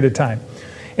this period of time.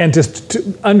 And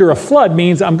under a flood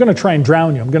means I'm going to try and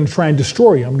drown you. I'm going to try and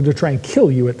destroy you. I'm going to try and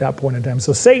kill you at that point in time.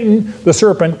 So Satan, the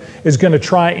serpent, is going to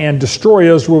try and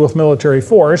destroy Israel with military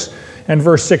force. And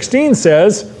verse 16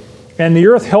 says, and the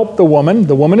earth helped the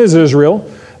woman is Israel.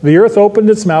 The earth opened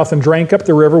its mouth and drank up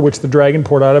the river which the dragon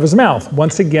poured out of his mouth.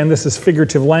 Once again, this is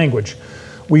figurative language.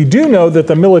 We do know that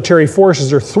the military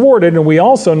forces are thwarted, and we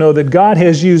also know that God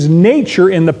has used nature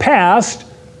in the past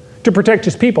to protect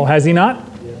His people, has He not?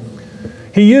 Yes.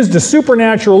 He used a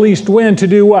supernatural east wind to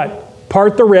do what?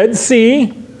 Part the Red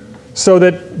Sea, so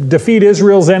that defeat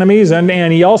Israel's enemies, and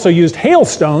He also used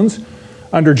hailstones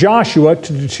under Joshua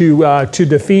to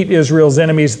defeat Israel's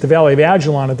enemies at the Valley of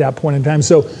Ajalon at that point in time.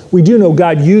 So we do know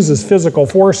God uses physical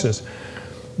forces.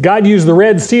 God used the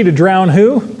Red Sea to drown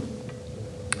who?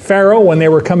 Pharaoh, when they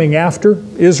were coming after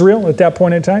Israel at that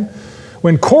point in time.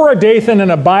 When Korah, Dathan,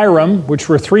 and Abiram, which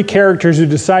were three characters who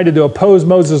decided to oppose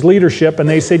Moses' leadership, and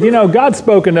they said, God's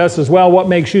spoken to us as well. What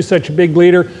makes you such a big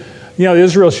leader?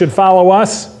 Israel should follow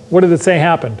us. What did it say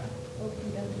happened?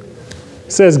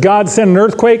 It says God sent an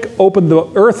earthquake, opened the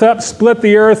earth up, split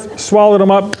the earth, swallowed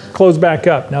them up, closed back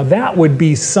up. Now that would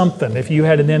be something. If you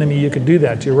had an enemy you could do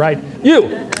that to, right?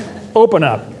 You, open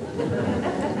up.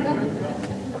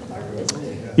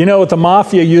 You know what the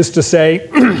mafia used to say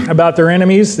about their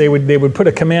enemies? They would put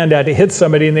a command out to hit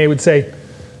somebody and they would say,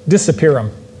 disappear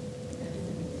them.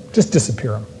 Just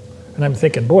disappear them. And I'm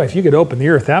thinking, boy, if you could open the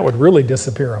earth, that would really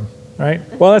disappear them, right?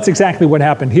 Well, that's exactly what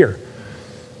happened here.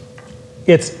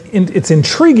 It's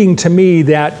intriguing to me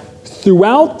that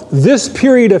throughout this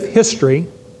period of history,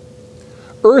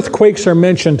 earthquakes are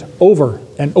mentioned over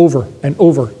and over and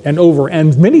over and over.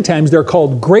 And many times they're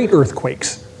called great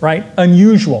earthquakes, right?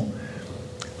 Unusual.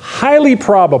 Highly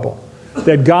probable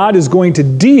that God is going to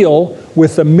deal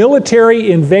with the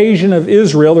military invasion of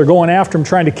Israel. They're going after him,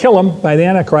 trying to kill him by the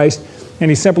Antichrist, and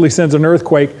he simply sends an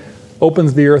earthquake,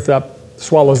 opens the earth up,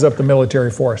 swallows up the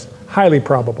military force. Highly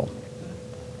probable.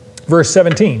 Verse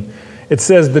 17, it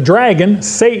says, the dragon,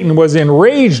 Satan, was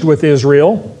enraged with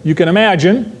Israel, you can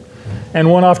imagine,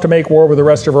 and went off to make war with the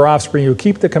rest of her offspring who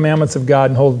keep the commandments of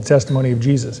God and hold the testimony of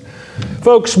Jesus.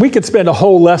 Folks, we could spend a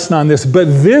whole lesson on this, but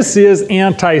this is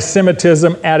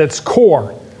anti-Semitism at its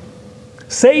core.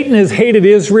 Satan has hated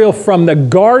Israel from the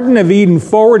Garden of Eden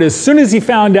forward as soon as he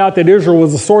found out that Israel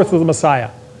was the source of the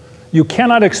Messiah. You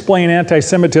cannot explain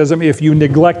anti-Semitism if you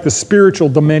neglect the spiritual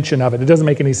dimension of it. It doesn't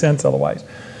make any sense otherwise.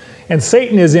 And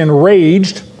Satan is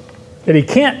enraged that he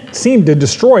can't seem to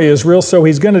destroy Israel, so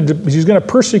he's going to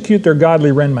persecute their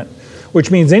godly remnant, which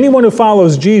means anyone who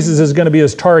follows Jesus is going to be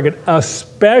his target,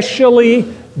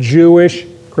 especially Jewish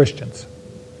Christians.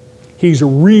 He's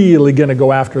really going to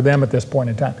go after them at this point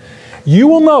in time. You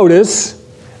will notice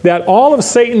that all of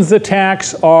Satan's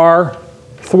attacks are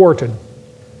thwarted.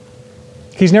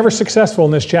 He's never successful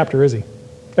in this chapter, is he?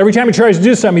 Every time he tries to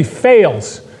do something, he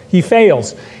fails. He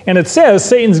fails. And it says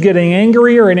Satan's getting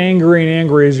angrier and angrier and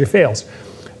angrier as he fails.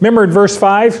 Remember in verse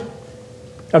 5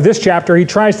 of this chapter, he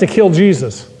tries to kill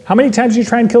Jesus. How many times did he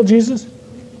try and kill Jesus?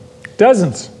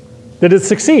 Dozens. Did it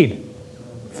succeed?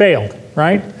 Failed,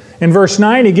 right? In verse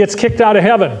 9, he gets kicked out of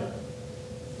heaven.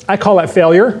 I call that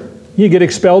failure. You get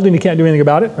expelled and you can't do anything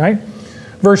about it, right?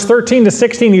 Verse 13 to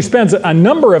 16, he spends a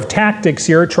number of tactics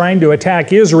here trying to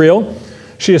attack Israel.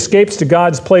 She escapes to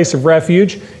God's place of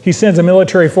refuge. He sends a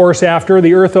military force after her.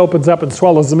 The earth opens up and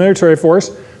swallows the military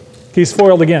force. He's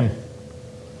foiled again.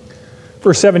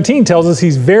 Verse 17 tells us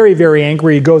he's very, very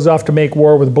angry. He goes off to make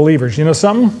war with believers. You know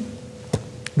something?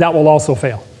 That will also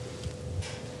fail.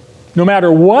 No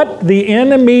matter what the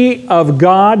enemy of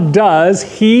God does,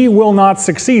 he will not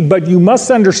succeed. But you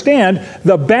must understand,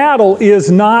 the battle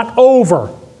is not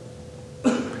over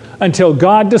until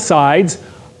God decides,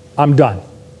 I'm done.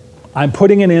 I'm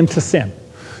putting an end to sin.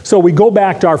 So we go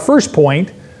back to our first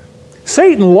point.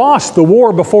 Satan lost the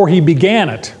war before he began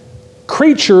it.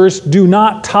 Creatures do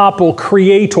not topple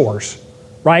creators,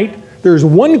 right? There's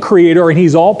one creator and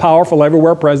he's all powerful,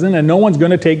 everywhere present, and no one's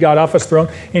going to take God off his throne,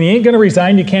 and he ain't going to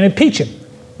resign. You can't impeach him,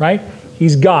 right?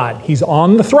 He's God. He's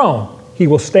on the throne. He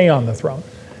will stay on the throne.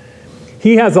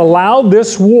 He has allowed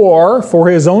this war for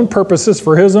his own purposes,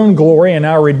 for his own glory and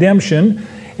our redemption.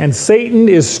 And Satan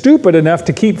is stupid enough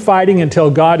to keep fighting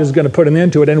until God is going to put an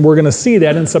end to it. And we're going to see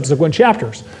that in subsequent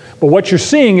chapters. But what you're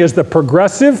seeing is the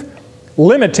progressive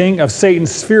limiting of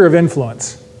Satan's sphere of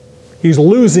influence. He's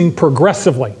losing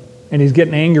progressively. And he's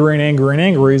getting angrier and angrier and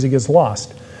angrier as he gets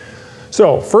lost.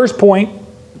 So, first point,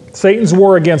 Satan's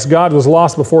war against God was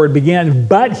lost before it began,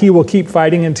 but he will keep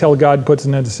fighting until God puts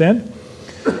an end to sin.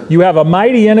 You have a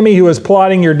mighty enemy who is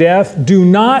plotting your death. Do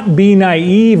not be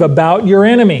naive about your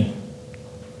enemy.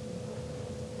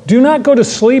 Do not go to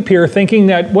sleep here thinking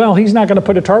that, well, he's not going to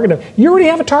put a target on. You already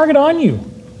have a target on you.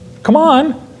 Come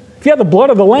on. If you have the blood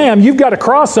of the Lamb, you've got a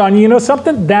cross on you. You know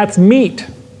something? That's meat.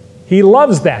 He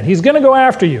loves that. He's going to go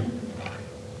after you.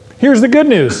 Here's the good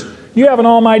news. You have an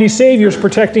almighty Savior who's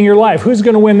protecting your life. Who's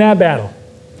going to win that battle?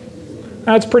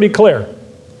 That's pretty clear.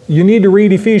 You need to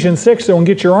read Ephesians 6 and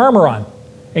get your armor on.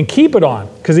 And keep it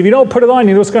on. Because if you don't put it on,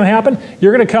 you know what's going to happen?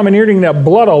 You're going to come in here and have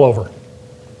blood all over.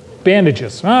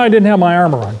 Bandages. Oh, I didn't have my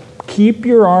armor on. Keep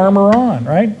your armor on,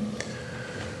 right?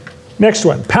 Next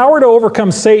one. Power to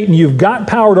overcome Satan. You've got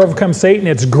power to overcome Satan.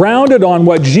 It's grounded on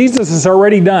what Jesus has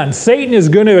already done. Satan is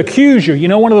going to accuse you. You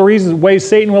know one of the ways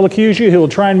Satan will accuse you? He'll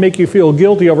try and make you feel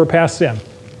guilty over past sin.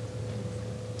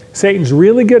 Satan's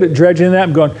really good at dredging that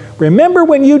and going, remember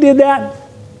when you did that?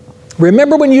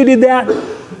 Remember when you did that?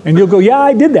 And you'll go, yeah,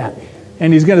 I did that.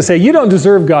 And he's going to say, you don't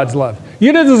deserve God's love.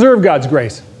 You don't deserve God's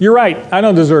grace. You're right, I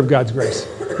don't deserve God's grace.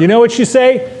 You know what you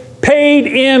say? Paid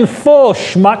in full,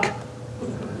 schmuck.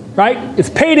 Right? It's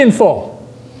paid in full.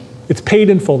 It's paid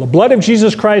in full. The blood of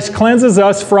Jesus Christ cleanses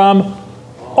us from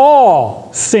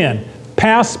all sin,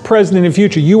 past, present, and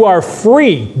future. You are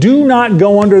free. Do not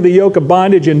go under the yoke of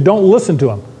bondage and don't listen to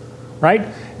him. Right?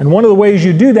 And one of the ways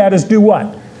you do that is do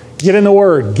what? Get in the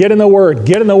Word, get in the Word,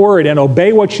 get in the Word, and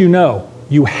obey what you know.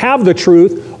 You have the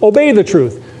truth, obey the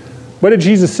truth. What did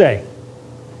Jesus say?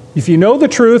 If you know the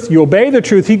truth, you obey the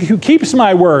truth. He who keeps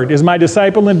my word is my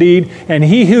disciple indeed, and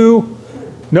he who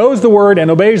knows the word and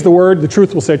obeys the word, the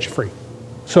truth will set you free.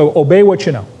 So obey what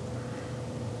you know.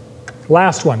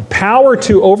 Last one. Power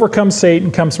to overcome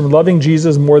Satan comes from loving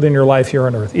Jesus more than your life here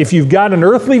on earth. If you've got an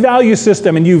earthly value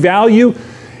system and you value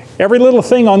every little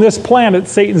thing on this planet,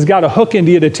 Satan's got a hook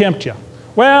into you to tempt you.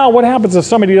 Well, what happens if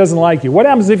somebody doesn't like you? What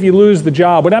happens if you lose the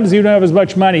job? What happens if you don't have as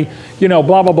much money? You know,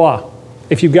 blah, blah, blah.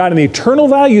 If you've got an eternal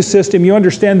value system, you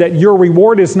understand that your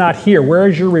reward is not here. Where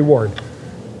is your reward?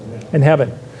 In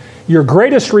heaven. Your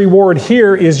greatest reward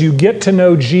here is you get to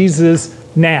know Jesus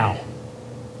now.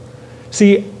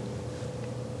 See,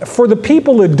 for the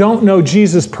people that don't know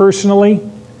Jesus personally,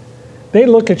 they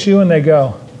look at you and they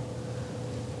go,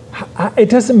 it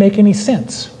doesn't make any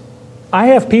sense. I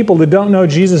have people that don't know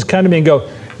Jesus come to me and go,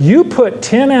 you put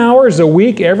 10 hours a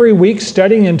week every week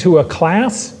studying into a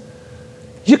class?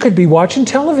 You could be watching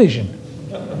television.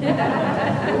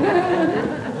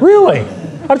 Really?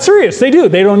 I'm serious. They do.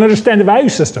 They don't understand the value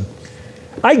system.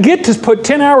 I get to put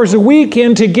 10 hours a week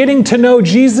into getting to know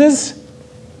Jesus,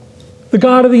 the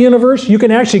God of the universe. You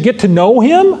can actually get to know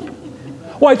him?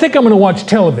 Well, I think I'm going to watch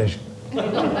television.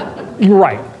 You're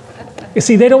right. You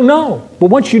see, they don't know. But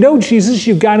once you know Jesus,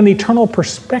 you've got an eternal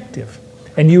perspective.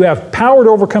 And you have power to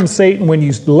overcome Satan when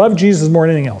you love Jesus more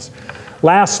than anything else.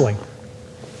 Lastly,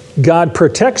 God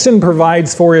protects and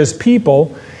provides for his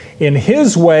people in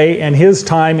his way and his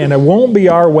time, and it won't be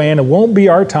our way and it won't be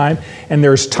our time. And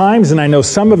there's times, and I know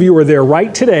some of you are there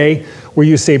right today, where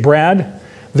you say, Brad,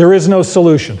 there is no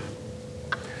solution.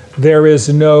 There is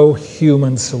no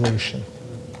human solution.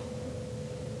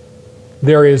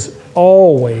 There is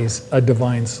always a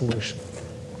divine solution.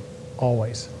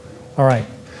 Always. All right.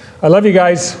 I love you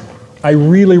guys. I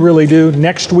really, really do.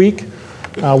 Next week,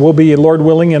 we'll be, Lord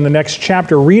willing, in the next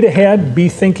chapter. Read ahead, be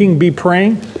thinking, be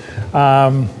praying.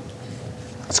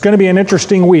 It's going to be an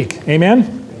interesting week.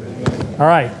 Amen? All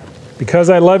right. Because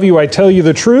I love you, I tell you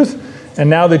the truth. And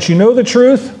now that you know the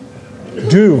truth,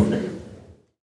 do